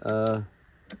 That's it.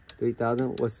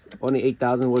 3,000. What's only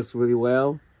 8,000 works really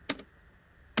well.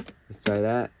 Let's try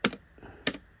that.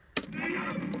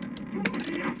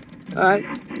 All right.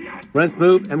 Run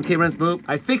smooth. MK run smooth.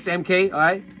 I fixed MK. All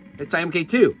right. Let's try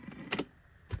MK2.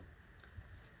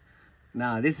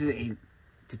 Now this is a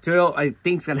tutorial. I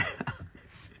think's gonna.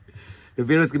 The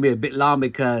video is gonna be a bit long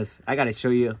because I gotta show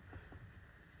you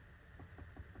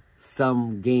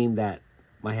some game that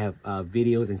might have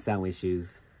videos and sound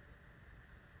issues.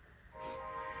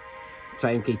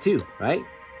 Try MK2, right?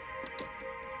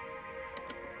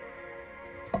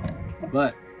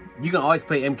 But you can always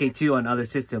play MK2 on other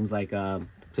systems like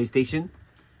PlayStation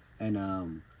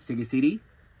and Sega CD,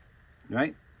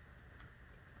 right?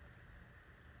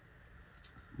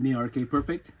 Neo Arcade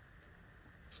Perfect.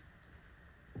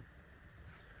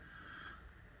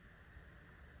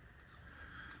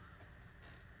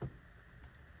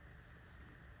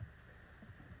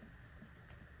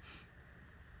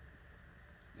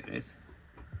 There it is.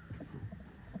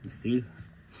 You see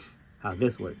how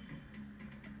this works.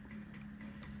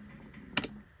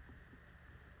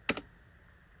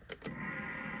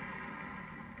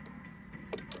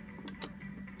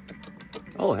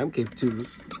 Oh, MK2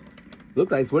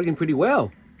 looks like it's working pretty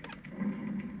well.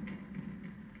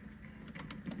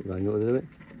 You want to go a little bit?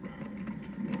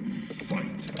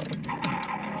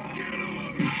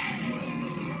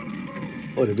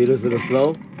 Oh, the video's a little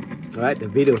slow. All right, the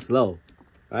video's slow.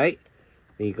 All right,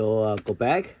 then you go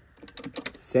back,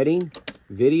 setting,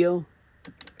 video,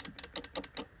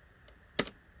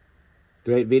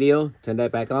 direct video. Turn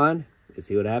that back on. Let's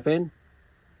see what happened.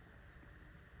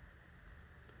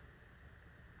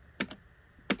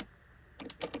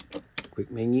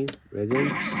 Quick menu, resume.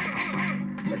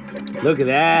 Look at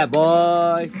that,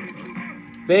 boys.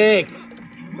 Fix.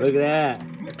 Look at that.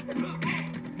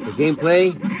 The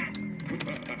gameplay,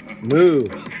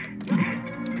 smooth.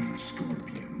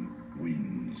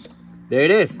 There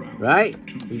it is, right?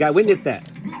 You gotta witness that.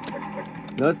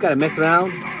 No, it's gotta mess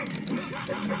around.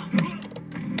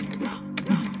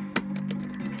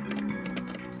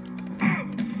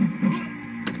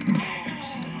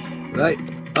 Right,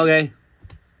 okay.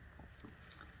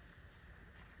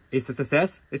 It's a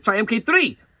success. Let's try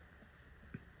MK3.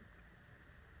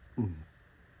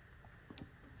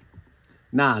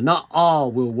 Nah, not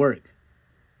all will work.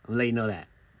 I'll let you know that.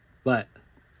 But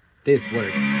this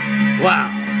works.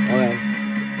 Wow. Okay.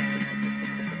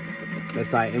 Let's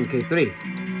try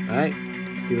MK3. Alright.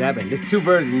 See what happened. There's two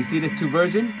versions. You see this two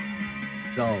version?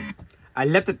 So I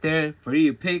left it there for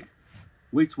you to pick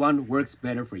which one works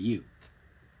better for you.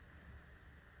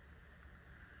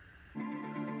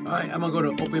 Alright, I'm gonna go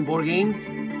to open board games.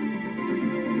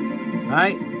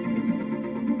 Alright.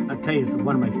 I'll tell you, it's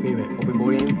one of my favorite open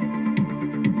board games.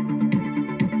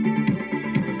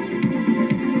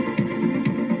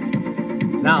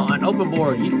 Now, on open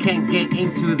board, you can't get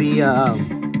into the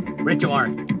retro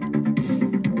art.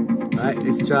 Alright,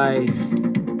 let's try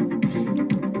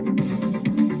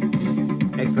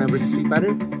X-Men vs. Street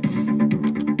Fighter.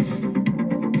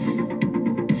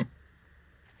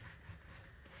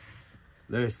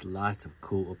 There's lots of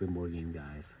cool open board game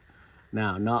guys.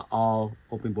 Now, not all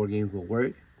open board games will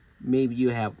work. maybe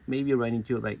you're running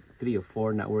into like 3 or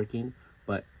 4 not working,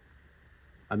 but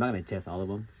I'm not gonna test all of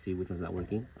them to see which one's not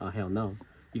working. Oh hell no!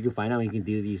 You can find out. You can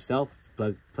do it yourself.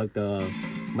 Plug the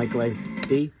micro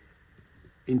SD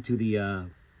into the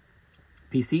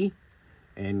PC,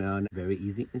 and very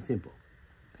easy and simple.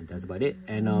 And that's about it.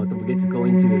 And don't forget to go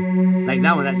into like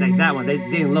that one. They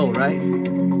didn't load, right?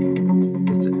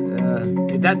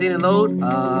 If that didn't load,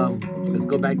 let's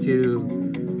go back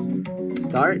to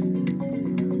start.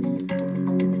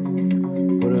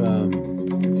 Go to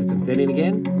system setting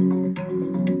again.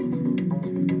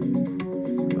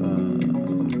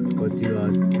 Go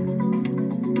to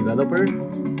developer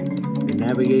and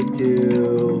navigate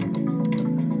to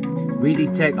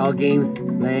redetect all games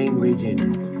playing region.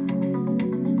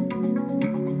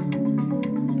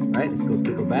 Alright, let's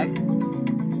go back.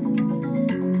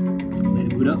 Let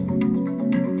it boot up.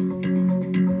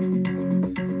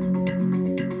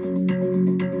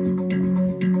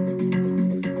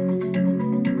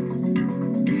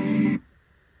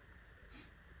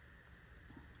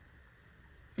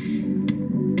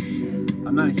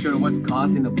 I'm not sure what's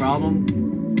causing the problem.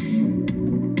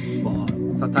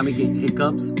 Sometimes we get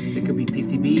hiccups. It could be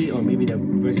PCB or maybe the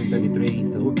version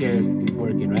 33. So who cares? It's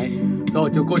working, right? So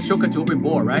to go shortcut to open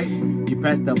board, right? You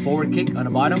press the forward kick on the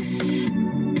bottom.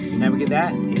 You navigate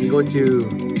that, and you go to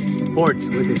ports.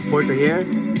 What's this? Ports right here.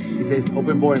 It says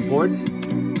open board and ports.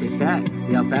 Click that.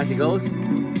 See how fast it goes?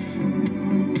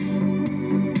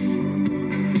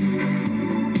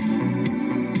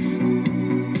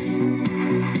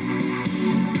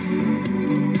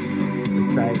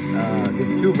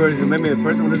 There's 2 versions. Remember, the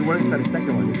first one doesn't work, try the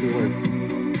second one. Let's see if it works.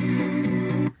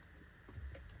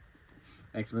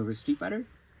 X-Men vs. Street Fighter.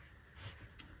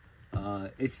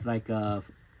 It's like oh,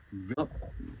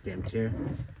 damn chair.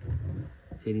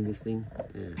 Hitting this thing.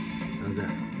 Yeah. How's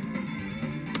that?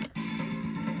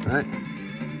 Alright.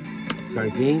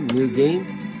 Start game, new game.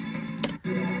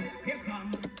 Here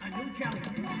comes a new challenger.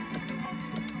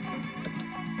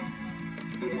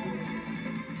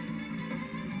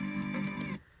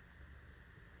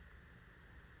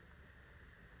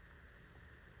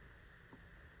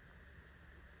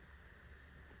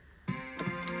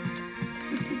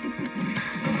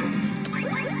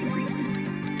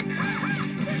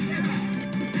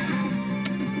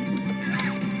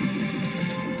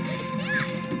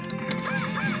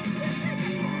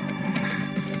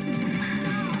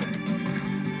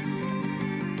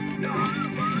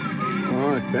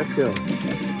 Special.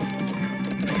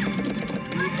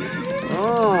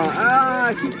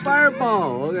 Oh, shoot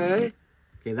fireball.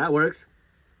 Okay, that works.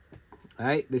 All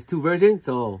right, there's 2 versions,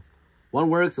 so one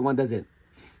works and one doesn't.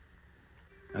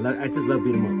 I just love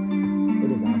beating them up.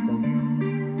 It is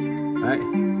awesome. All right,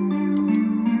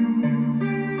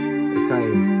 let's try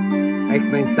this.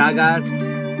 X-Men Sagas.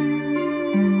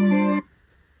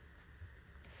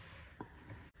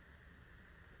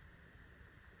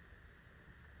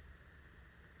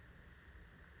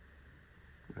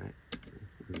 Alright,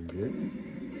 looking good.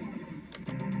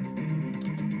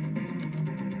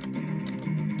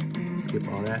 Skip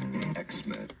all that.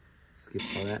 X-Men. Skip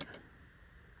all that.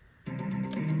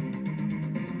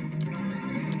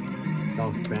 It's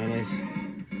all Spanish.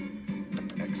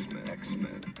 X-Men,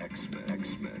 X-Men, X-Men,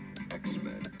 X-Men,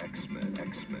 X-Men, X-Men,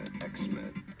 X-Men,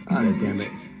 X-Men. Oh, damn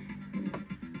it.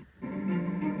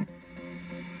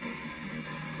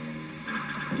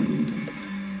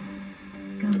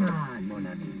 Come on, mon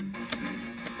ami.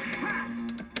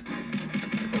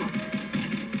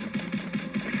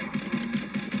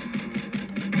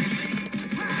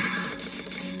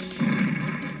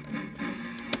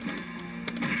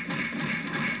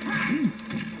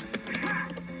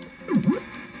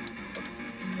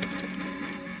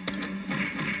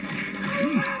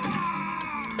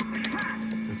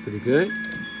 That's pretty good.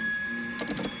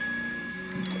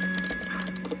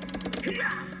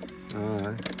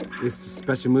 This is a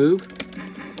special move.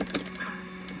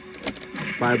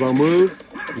 Fireball moves.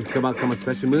 You come out a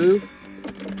special move.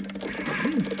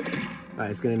 Alright,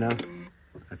 that's good enough.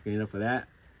 That's good enough for that.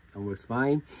 That works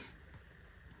fine.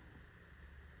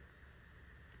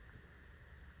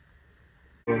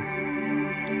 Let's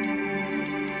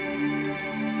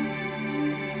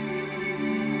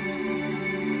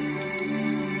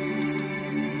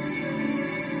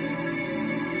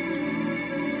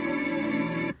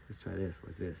try this.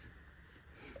 What's this?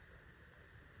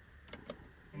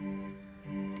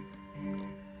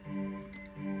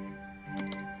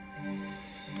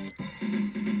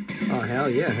 Oh, hell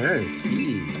yeah, her.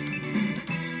 Jeez.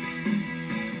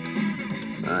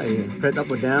 Oh, yeah. Press up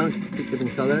or down. Pick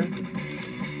different color.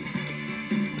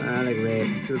 I like red.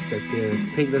 She looks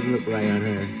sexier. Pink doesn't look right on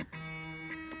her.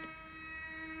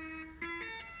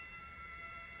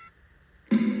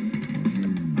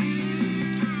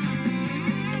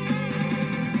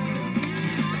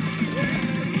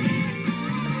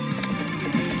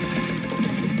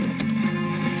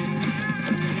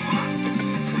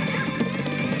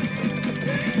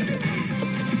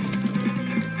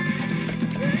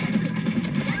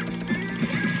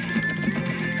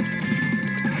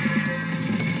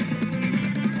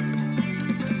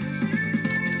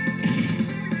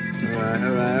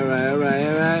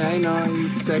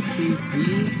 sexy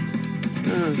beast.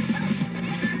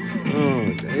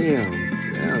 Oh, damn.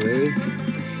 Yeah, baby.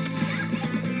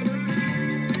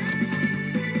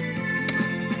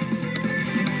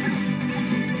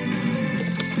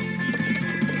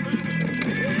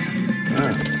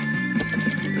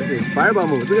 This is fireball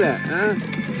moves. Look at that.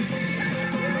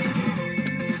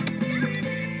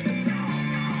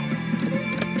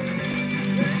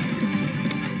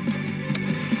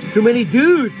 Too many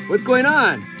dudes. What's going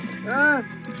on?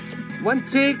 One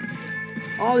chick.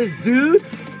 All these dudes.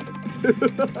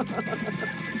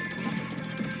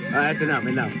 That's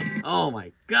enough. Oh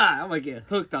my god, I'm gonna get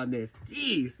hooked on this.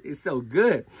 Jeez, it's so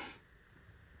good.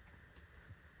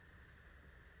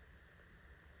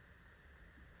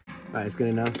 Alright, that's good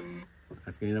enough.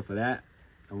 That's good enough for that.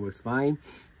 That works fine.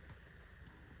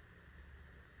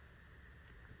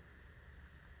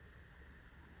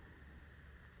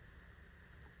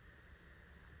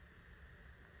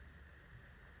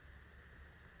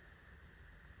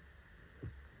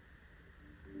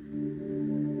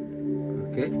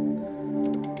 Okay.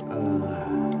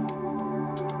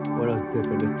 What else is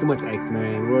different? There's too much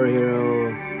X-Men, War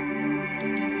Heroes.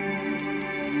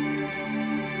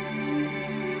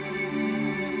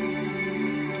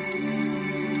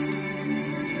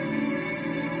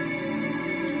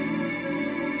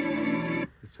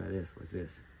 Let's try this. What's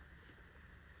this?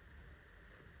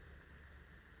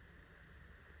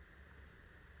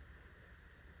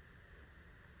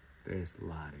 There's a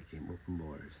lot of game open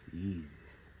boards. Jesus.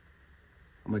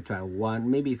 I'm gonna try one,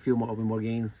 maybe a few more open board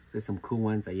games. There's some cool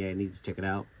ones. Yeah, I need to check it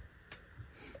out.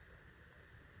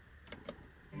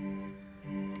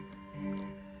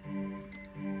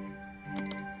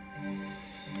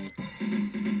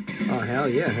 Oh hell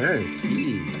yeah, her.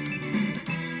 Jeez.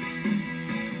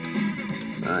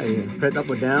 Oh yeah. Press up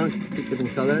or down, pick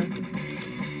different color.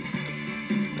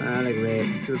 I like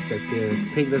red. She looks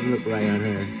sexier. Pink doesn't look right on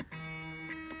her.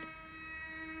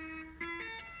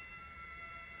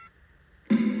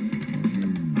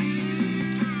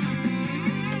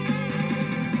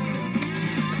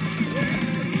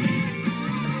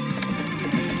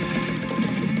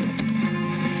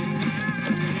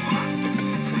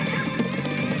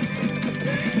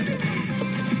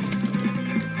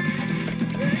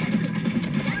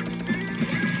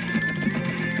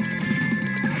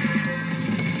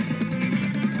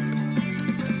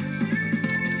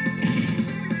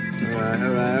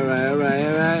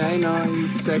 Alright. I know, you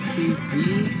sexy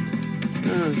beast.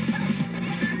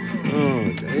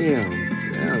 Oh, damn.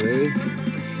 Yeah, baby.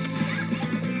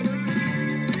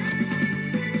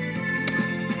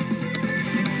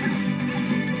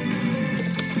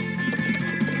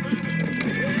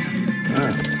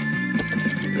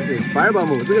 This is fireball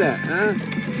moves. Look at that.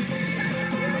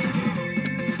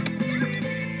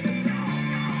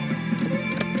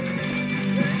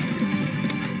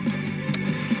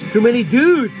 Too many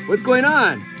dudes. What's going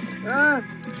on?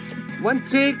 One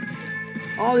chick.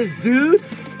 All these dudes.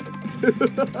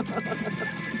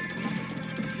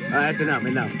 That's enough.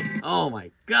 Oh my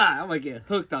god, I'm gonna get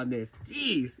hooked on this.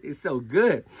 Jeez, it's so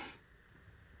good.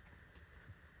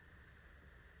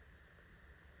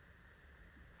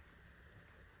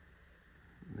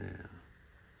 Now,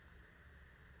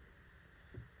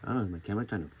 I don't know, is my camera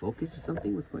trying to focus or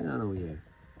something? What's going on over here?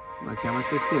 My camera's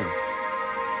still still.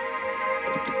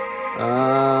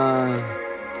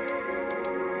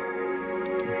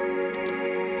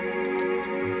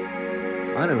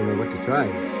 I don't know what to try.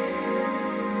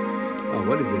 Oh,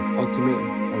 what is this? Ultimate.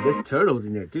 Oh, there's turtles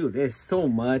in there too. There's so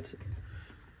much.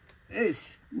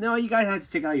 No, you guys have to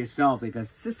check it out yourself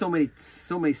because there's so many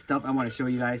stuff I want to show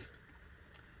you guys.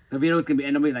 The video is gonna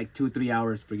end up in like 2-3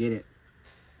 hours. Forget it.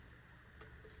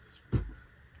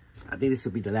 I think this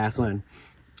will be the last one.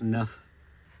 Enough.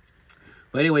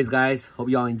 But anyways, guys, hope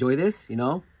y'all enjoy this, you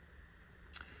know.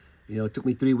 It took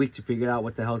me 3 weeks to figure out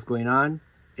what the hell's going on.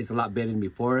 It's a lot better than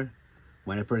before.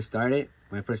 When I first started,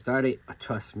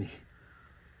 trust me.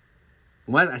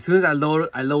 As soon as I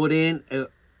load in,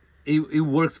 it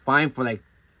works fine for like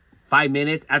 5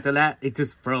 minutes. After that, it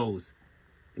just froze.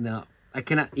 I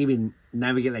cannot even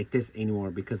navigate like this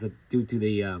anymore because due to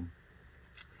the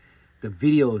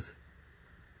videos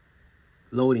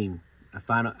loading. I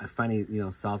finally,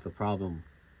 solved the problem,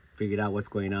 figured out what's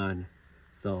going on.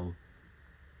 So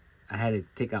I had to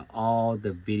take out all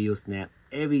the video snap,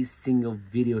 every single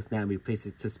video snap, replace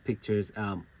it just pictures.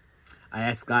 I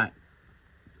asked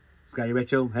Scotty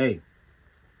Retro, hey,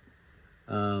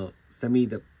 send me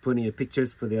put in the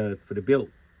pictures for the build,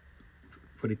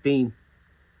 for the theme.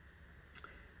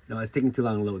 No, it's taking too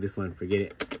long to load this one. Forget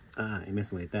it. I'm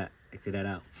messing with that. Exit that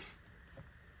out.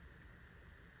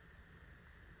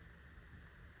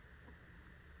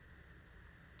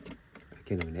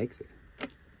 can't even exit.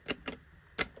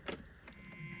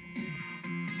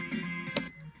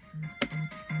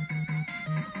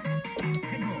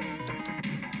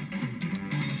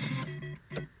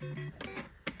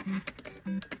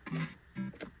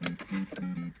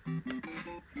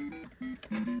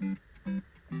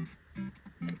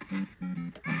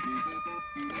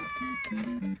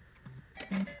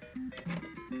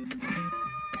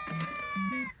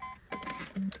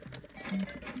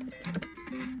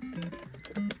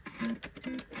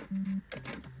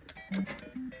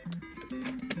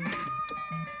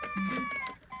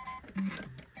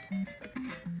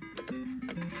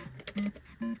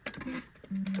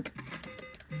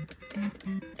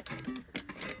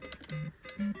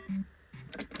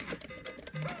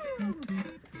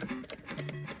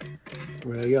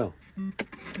 Where'd I go?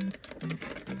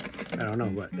 I don't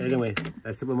know, but anyway,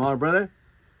 that's Super Mario Brother.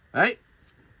 All right,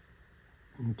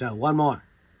 try one more.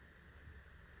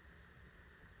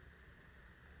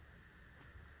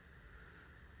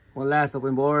 One last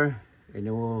open board, and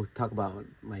then we'll talk about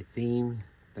my theme.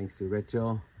 Thanks to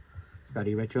Retro,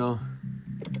 Scotty Retro.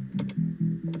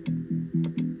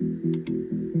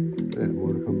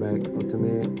 Mortal Kombat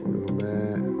Ultimate, Mortal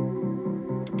Kombat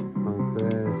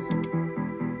Conquest.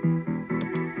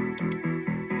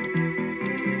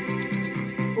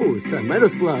 Oh, it's that Metal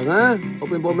Slug, huh?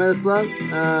 Open board Metal Slug?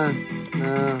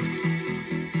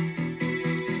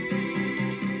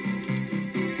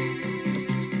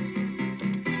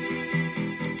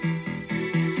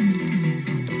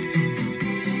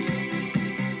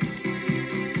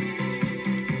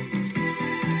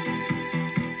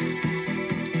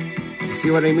 See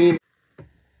what I mean?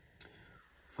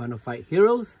 Final Fight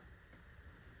Heroes.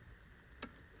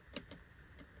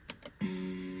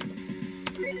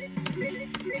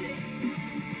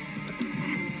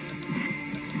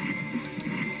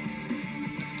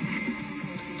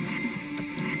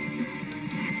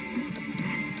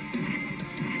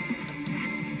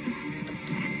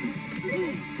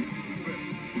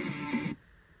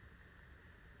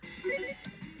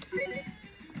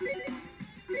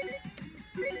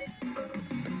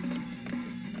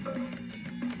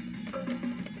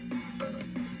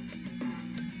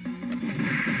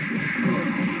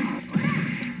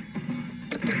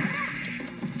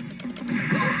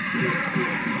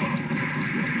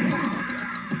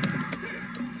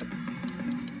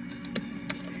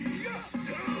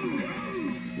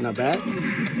 Not bad.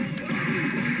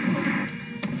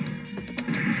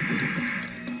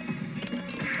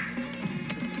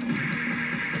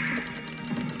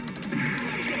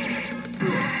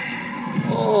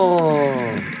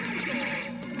 Oh,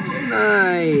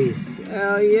 nice.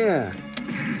 Hell yeah.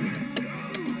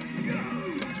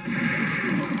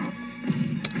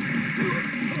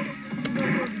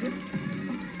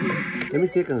 Let me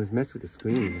see if I can mess with the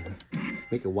screen.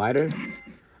 Make it wider.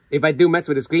 If I do mess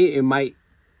with the screen, it might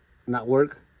not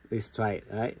work. Let's try it.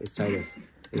 All right, let's try this.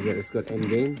 Let's go to end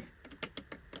game.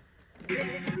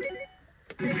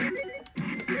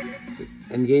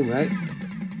 End game, right?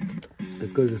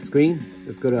 Let's go to the screen.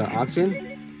 Let's go to option,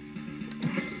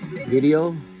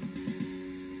 video.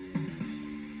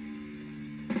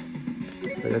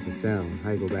 Oh, that's the sound.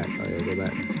 How do you go back? Oh yeah, go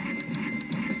back.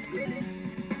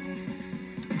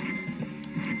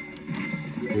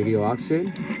 Video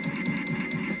option.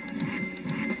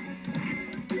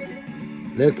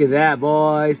 Look at that,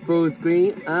 boys. Full screen.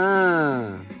 Let's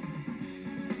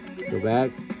go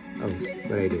back. Oh, what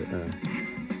did I do?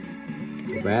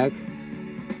 Go back.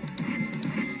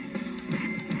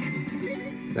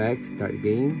 Back. Start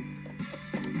game.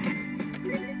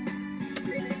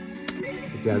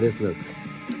 Let's see how this looks.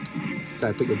 Let's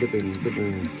try to pick a different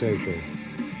character.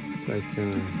 Let's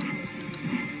try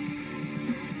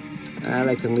I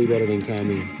like Chun-Li better than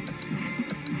Cammy.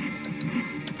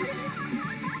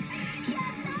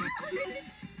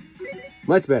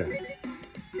 Much better.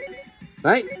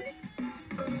 Right?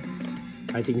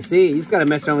 As you can see, you just gotta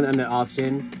mess around with the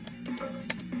option.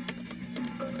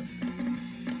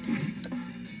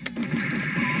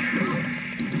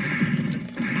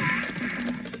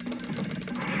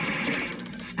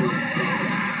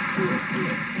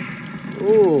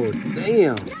 Oh,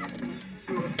 damn.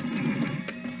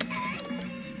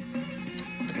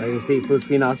 As you can see, full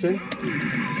screen option.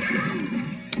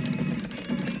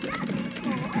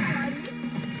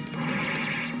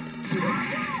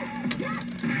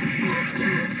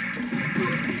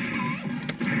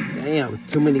 Damn,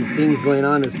 too many things going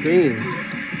on the screen.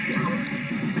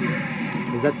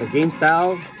 Is that the game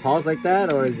style? Pause like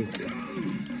that, or is it?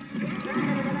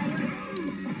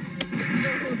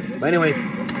 But anyways,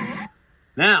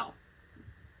 now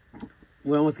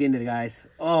we're almost getting to it, guys.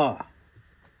 Oh,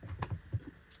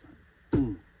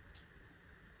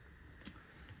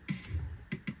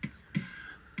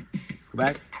 go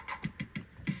back.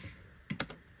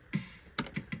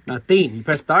 Now theme, you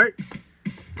press start,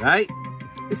 right?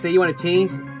 Let's say you want to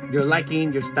change your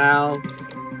liking, your style.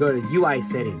 Go to UI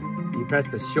setting. You press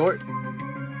the short.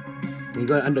 And you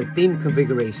go under theme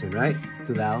configuration, right? It's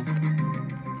too loud.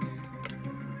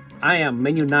 I am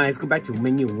menu 9. Let's go back to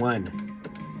menu 1.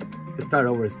 Let's start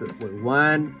over with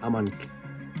 1. I'm on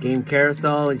game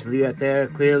carousel. Just leave it there.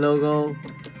 Clear logo.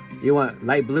 You want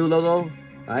light blue logo?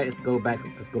 All right, let's go back.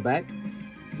 Let's go back.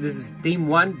 This is theme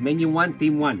 1, menu 1,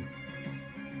 theme 1.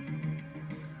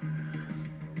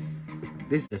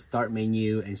 This is the start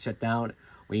menu and shutdown.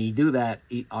 When you do that,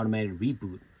 it automatically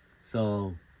reboot.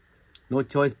 So no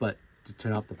choice but to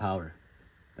turn off the power.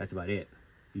 That's about it.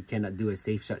 You cannot do a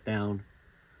safe shutdown.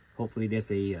 Hopefully there's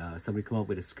a somebody come up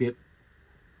with a script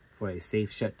for a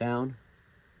safe shutdown.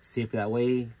 Safe that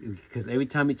way, because every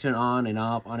time you turn on and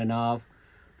off,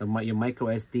 your micro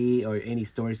SD or any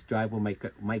storage drive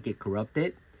might get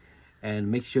corrupted.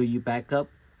 And make sure you back up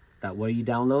that where you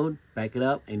download, back it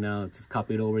up, and just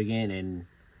copy it over again, and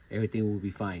everything will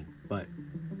be fine. But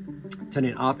turn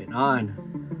it off and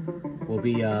on will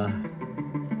be oh,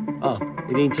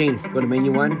 it didn't change. Go to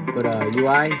menu 1, go to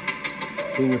UI,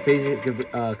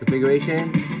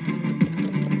 configuration.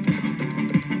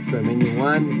 Let's go to menu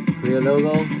 1, clear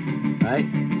logo, right?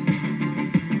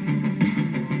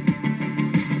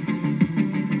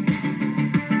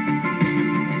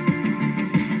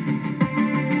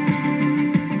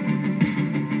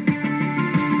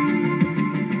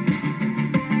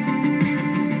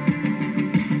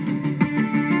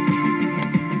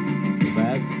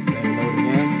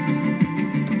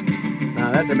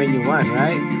 That's the menu 1,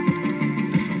 right?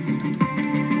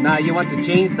 Now you want to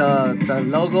change the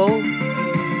logo.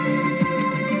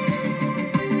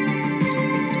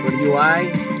 Go to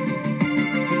UI,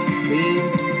 theme.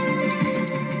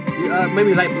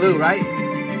 Maybe light blue, right?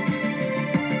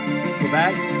 Let's go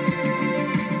back.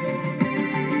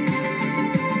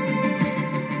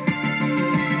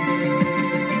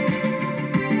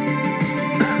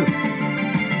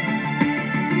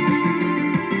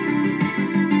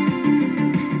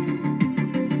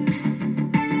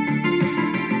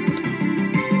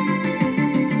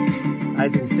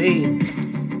 As you can see,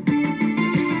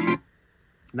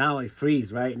 now it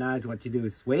freeze, right? Now it's what you do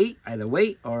is wait, either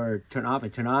wait or turn off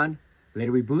and turn on. Let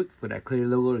it reboot for that clear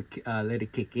logo to let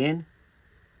it kick in.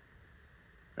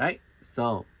 Right?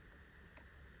 So,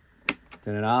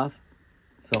 turn it off.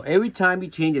 So every time you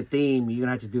change a theme, you're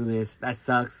gonna have to do this. That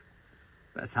sucks.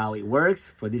 That's how it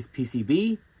works for this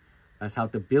PCB. That's how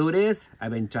the build is. I've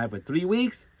been trying for 3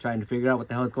 weeks, trying to figure out what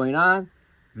the hell is going on.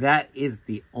 That is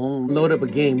the only load up a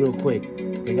game real quick,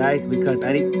 okay guys, because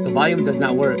the volume does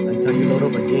not work until you load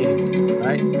up a game,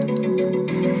 right?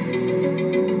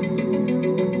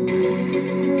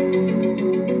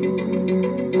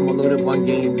 I'm gonna load up one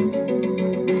game,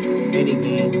 any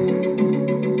game.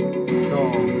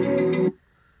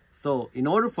 So in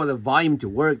order for the volume to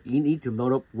work, you need to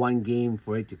load up one game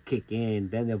for it to kick in.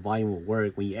 Then the volume will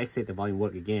work. When you exit, the volume will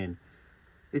work again.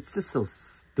 It's just so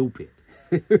stupid.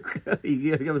 You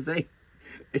know what I'm saying?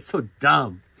 It's so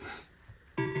dumb.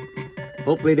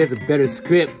 Hopefully there's a better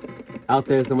script out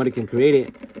there, somebody can create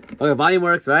it. Okay, volume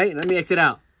works, right? Let me exit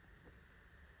out.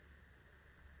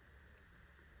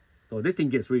 So this thing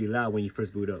gets really loud when you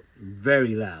first boot up.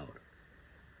 Very loud.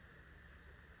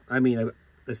 I mean,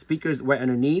 the speakers right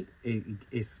underneath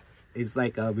is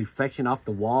like a reflection off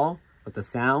the wall of the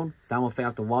sound effect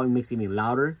off the wall. It makes it even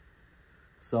louder.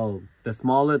 So the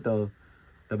smaller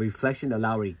the reflection, the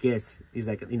louder it gets. It's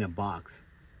like in a box.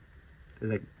 It's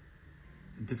like,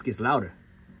 it just gets louder.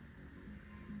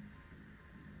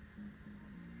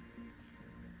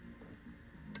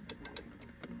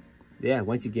 Yeah,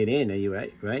 once you get in, are you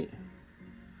right?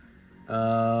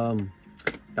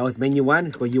 That was menu 1.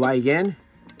 Let's go UI again.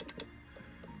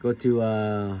 Go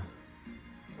to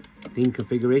theme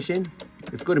configuration.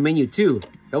 Let's go to menu 2.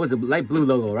 That was a light blue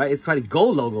logo, right? It's probably Go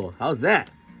logo. How's that?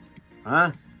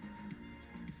 Huh?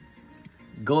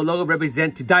 Go logo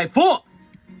represent to die for.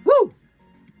 Woo!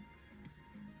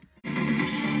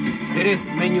 It is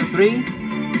menu 3.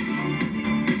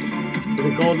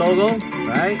 The Go logo,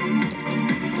 right?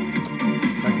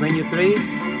 That's menu 3.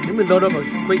 Let me load up a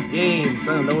quick game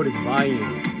so I can lower this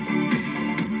volume.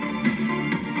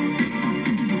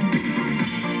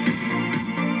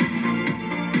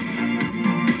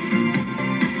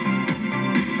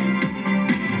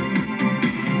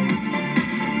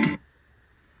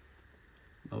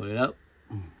 Load it up.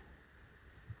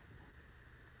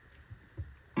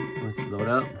 Let's load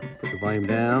up. Put the volume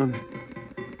down.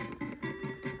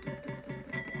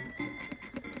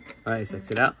 Alright, let's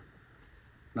exit out.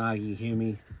 Now you can hear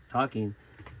me talking.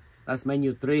 That's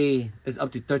menu 3. It's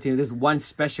up to 13. This is one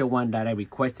special one that I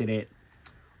requested it.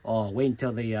 Oh, wait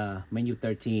until the menu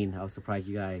 13. I'll surprise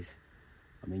you guys.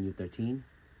 Menu 13,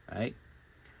 right?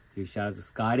 Huge shout out to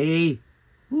Scotty.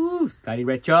 Woo, Scotty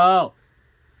Retro.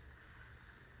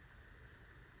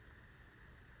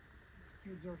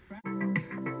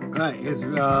 All right, here's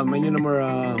menu number.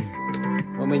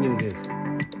 What menu is this?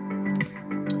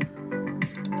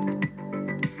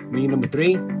 Menu number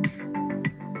 3.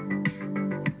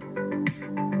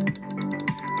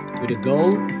 With the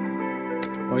gold,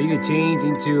 or you can change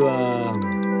into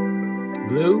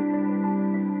blue,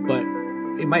 but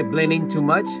it might blend in too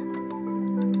much.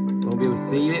 Won't be able to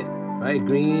see it, right?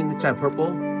 Green, let's try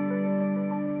purple.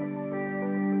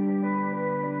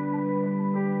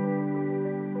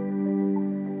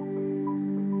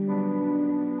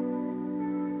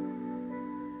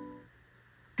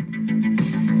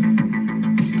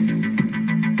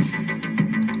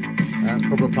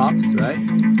 Purple pops, right?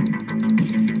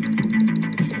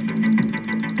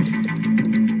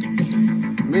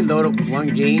 Let me load up one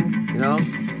game, you know.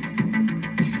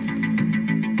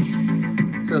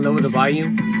 Just gonna lower the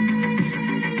volume.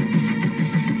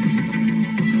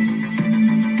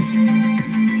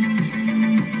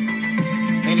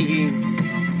 Any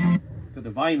game, but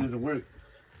the volume doesn't work.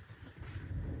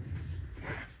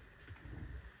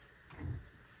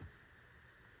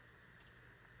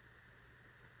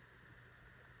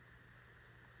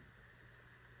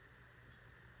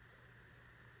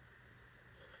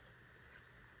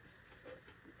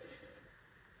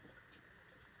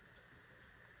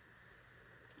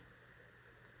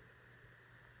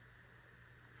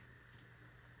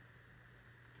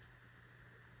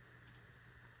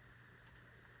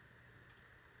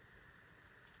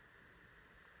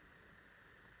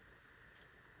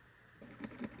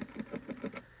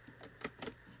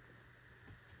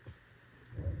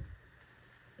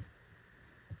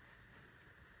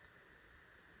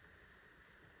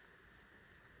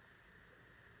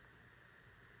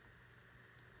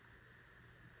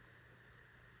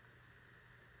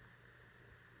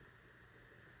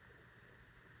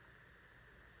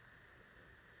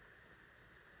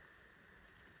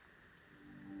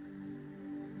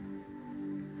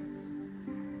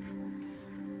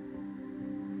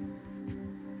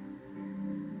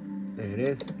 There it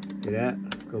is. See that?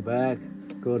 Let's go back.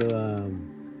 Let's go to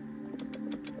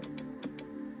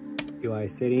UI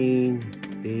setting,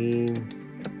 theme,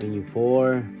 menu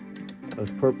 4. That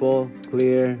was purple,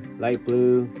 clear, light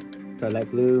blue. Try light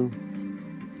blue.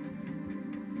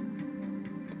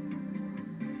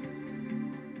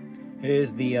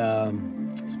 Here's the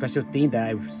special theme that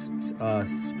I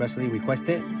specially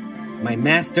requested. My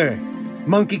master,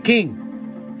 Monkey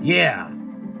King. Yeah.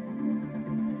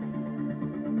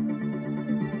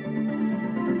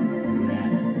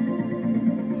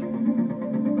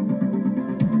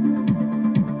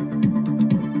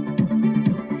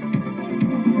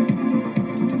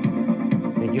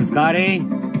 Scotty,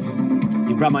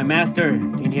 you brought my master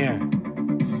in here.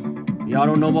 Y'all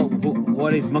don't know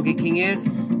what his Monkey King is?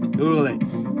 Google it.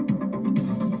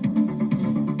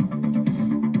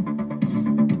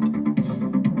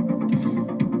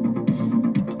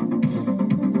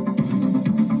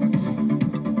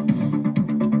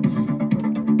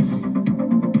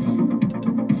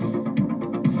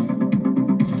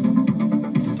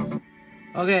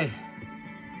 Okay,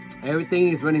 everything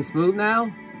is running smooth now.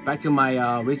 Back to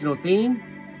my original theme.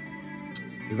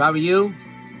 If I were you,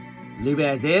 leave it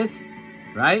as is,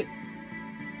 right?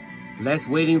 Less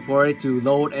waiting for it to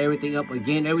load everything up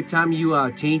again. Every time you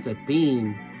change a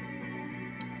theme,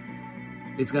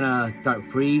 it's gonna start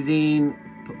freezing.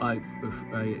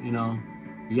 You know,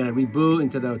 you gotta reboot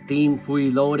until the theme fully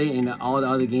loaded, and all the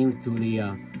other games to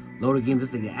the loaded games,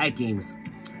 just like the ad games.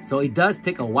 So it does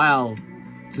take a while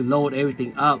to load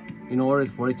everything up in order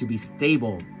for it to be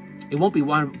stable. It won't be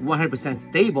 100%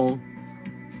 stable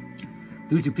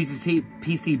due to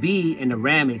PCB and the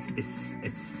RAM. It's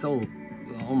so,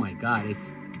 oh my god,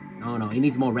 it's, I don't know, it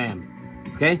needs more RAM.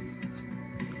 Okay,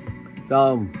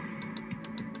 so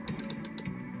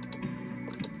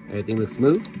everything looks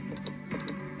smooth.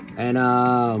 And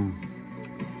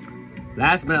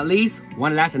last but not least,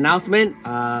 one last announcement.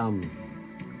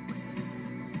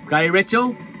 Scotty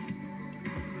Retro,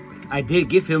 I did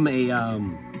give him a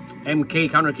MK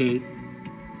CounterCade.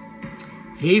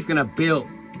 He's gonna build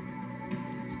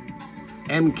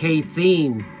MK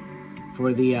theme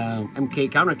for the MK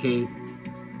CounterCade.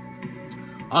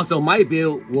 Also, my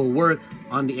build will work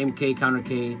on the MK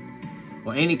CounterCade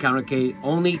or any CounterCade.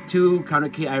 Only 2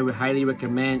 CounterCade I would highly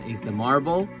recommend is the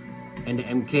Marvel and the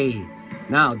MK.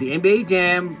 Now, the NBA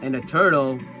Jam and the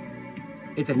Turtle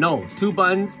it's a no. It's 2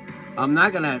 buttons. I'm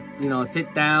not gonna, you know,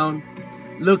 sit down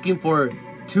looking for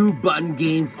 2 button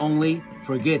games only.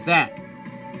 Forget that.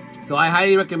 So I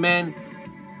highly recommend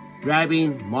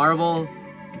grabbing Marvel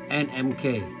and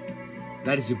MK.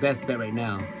 That is your best bet right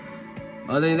now.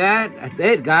 Other than that, that's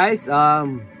it, guys.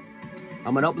 I'm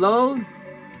gonna upload.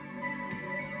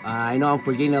 I know I'm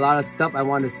forgetting a lot of stuff I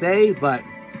want to say, but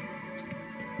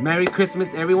Merry Christmas,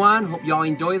 everyone. Hope y'all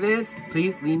enjoy this.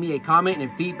 Please leave me a comment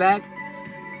and feedback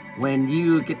when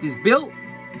you get this built.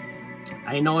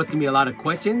 I know it's gonna be a lot of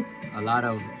questions, a lot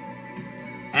of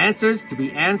answers to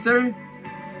be answered,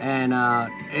 and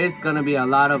it's gonna be a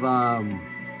lot of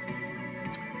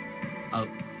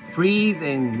freeze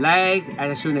and lag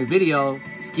as I show in the video.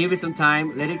 Just give it some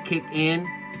time, let it kick in,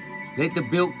 let the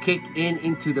build kick in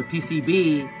into the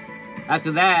PCB.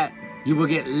 After that, you will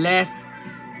get less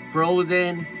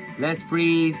frozen, less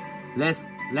freeze, less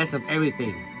of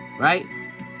everything, right?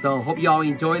 So hope y'all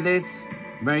enjoy this.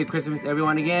 Merry Christmas,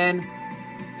 everyone, again.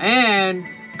 And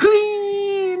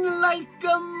clean like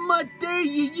a mother,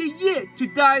 yeah, to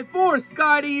die for,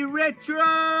 Scotty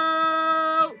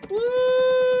Retro.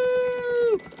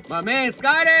 Woo! My man,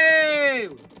 Scotty.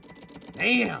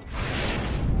 Damn.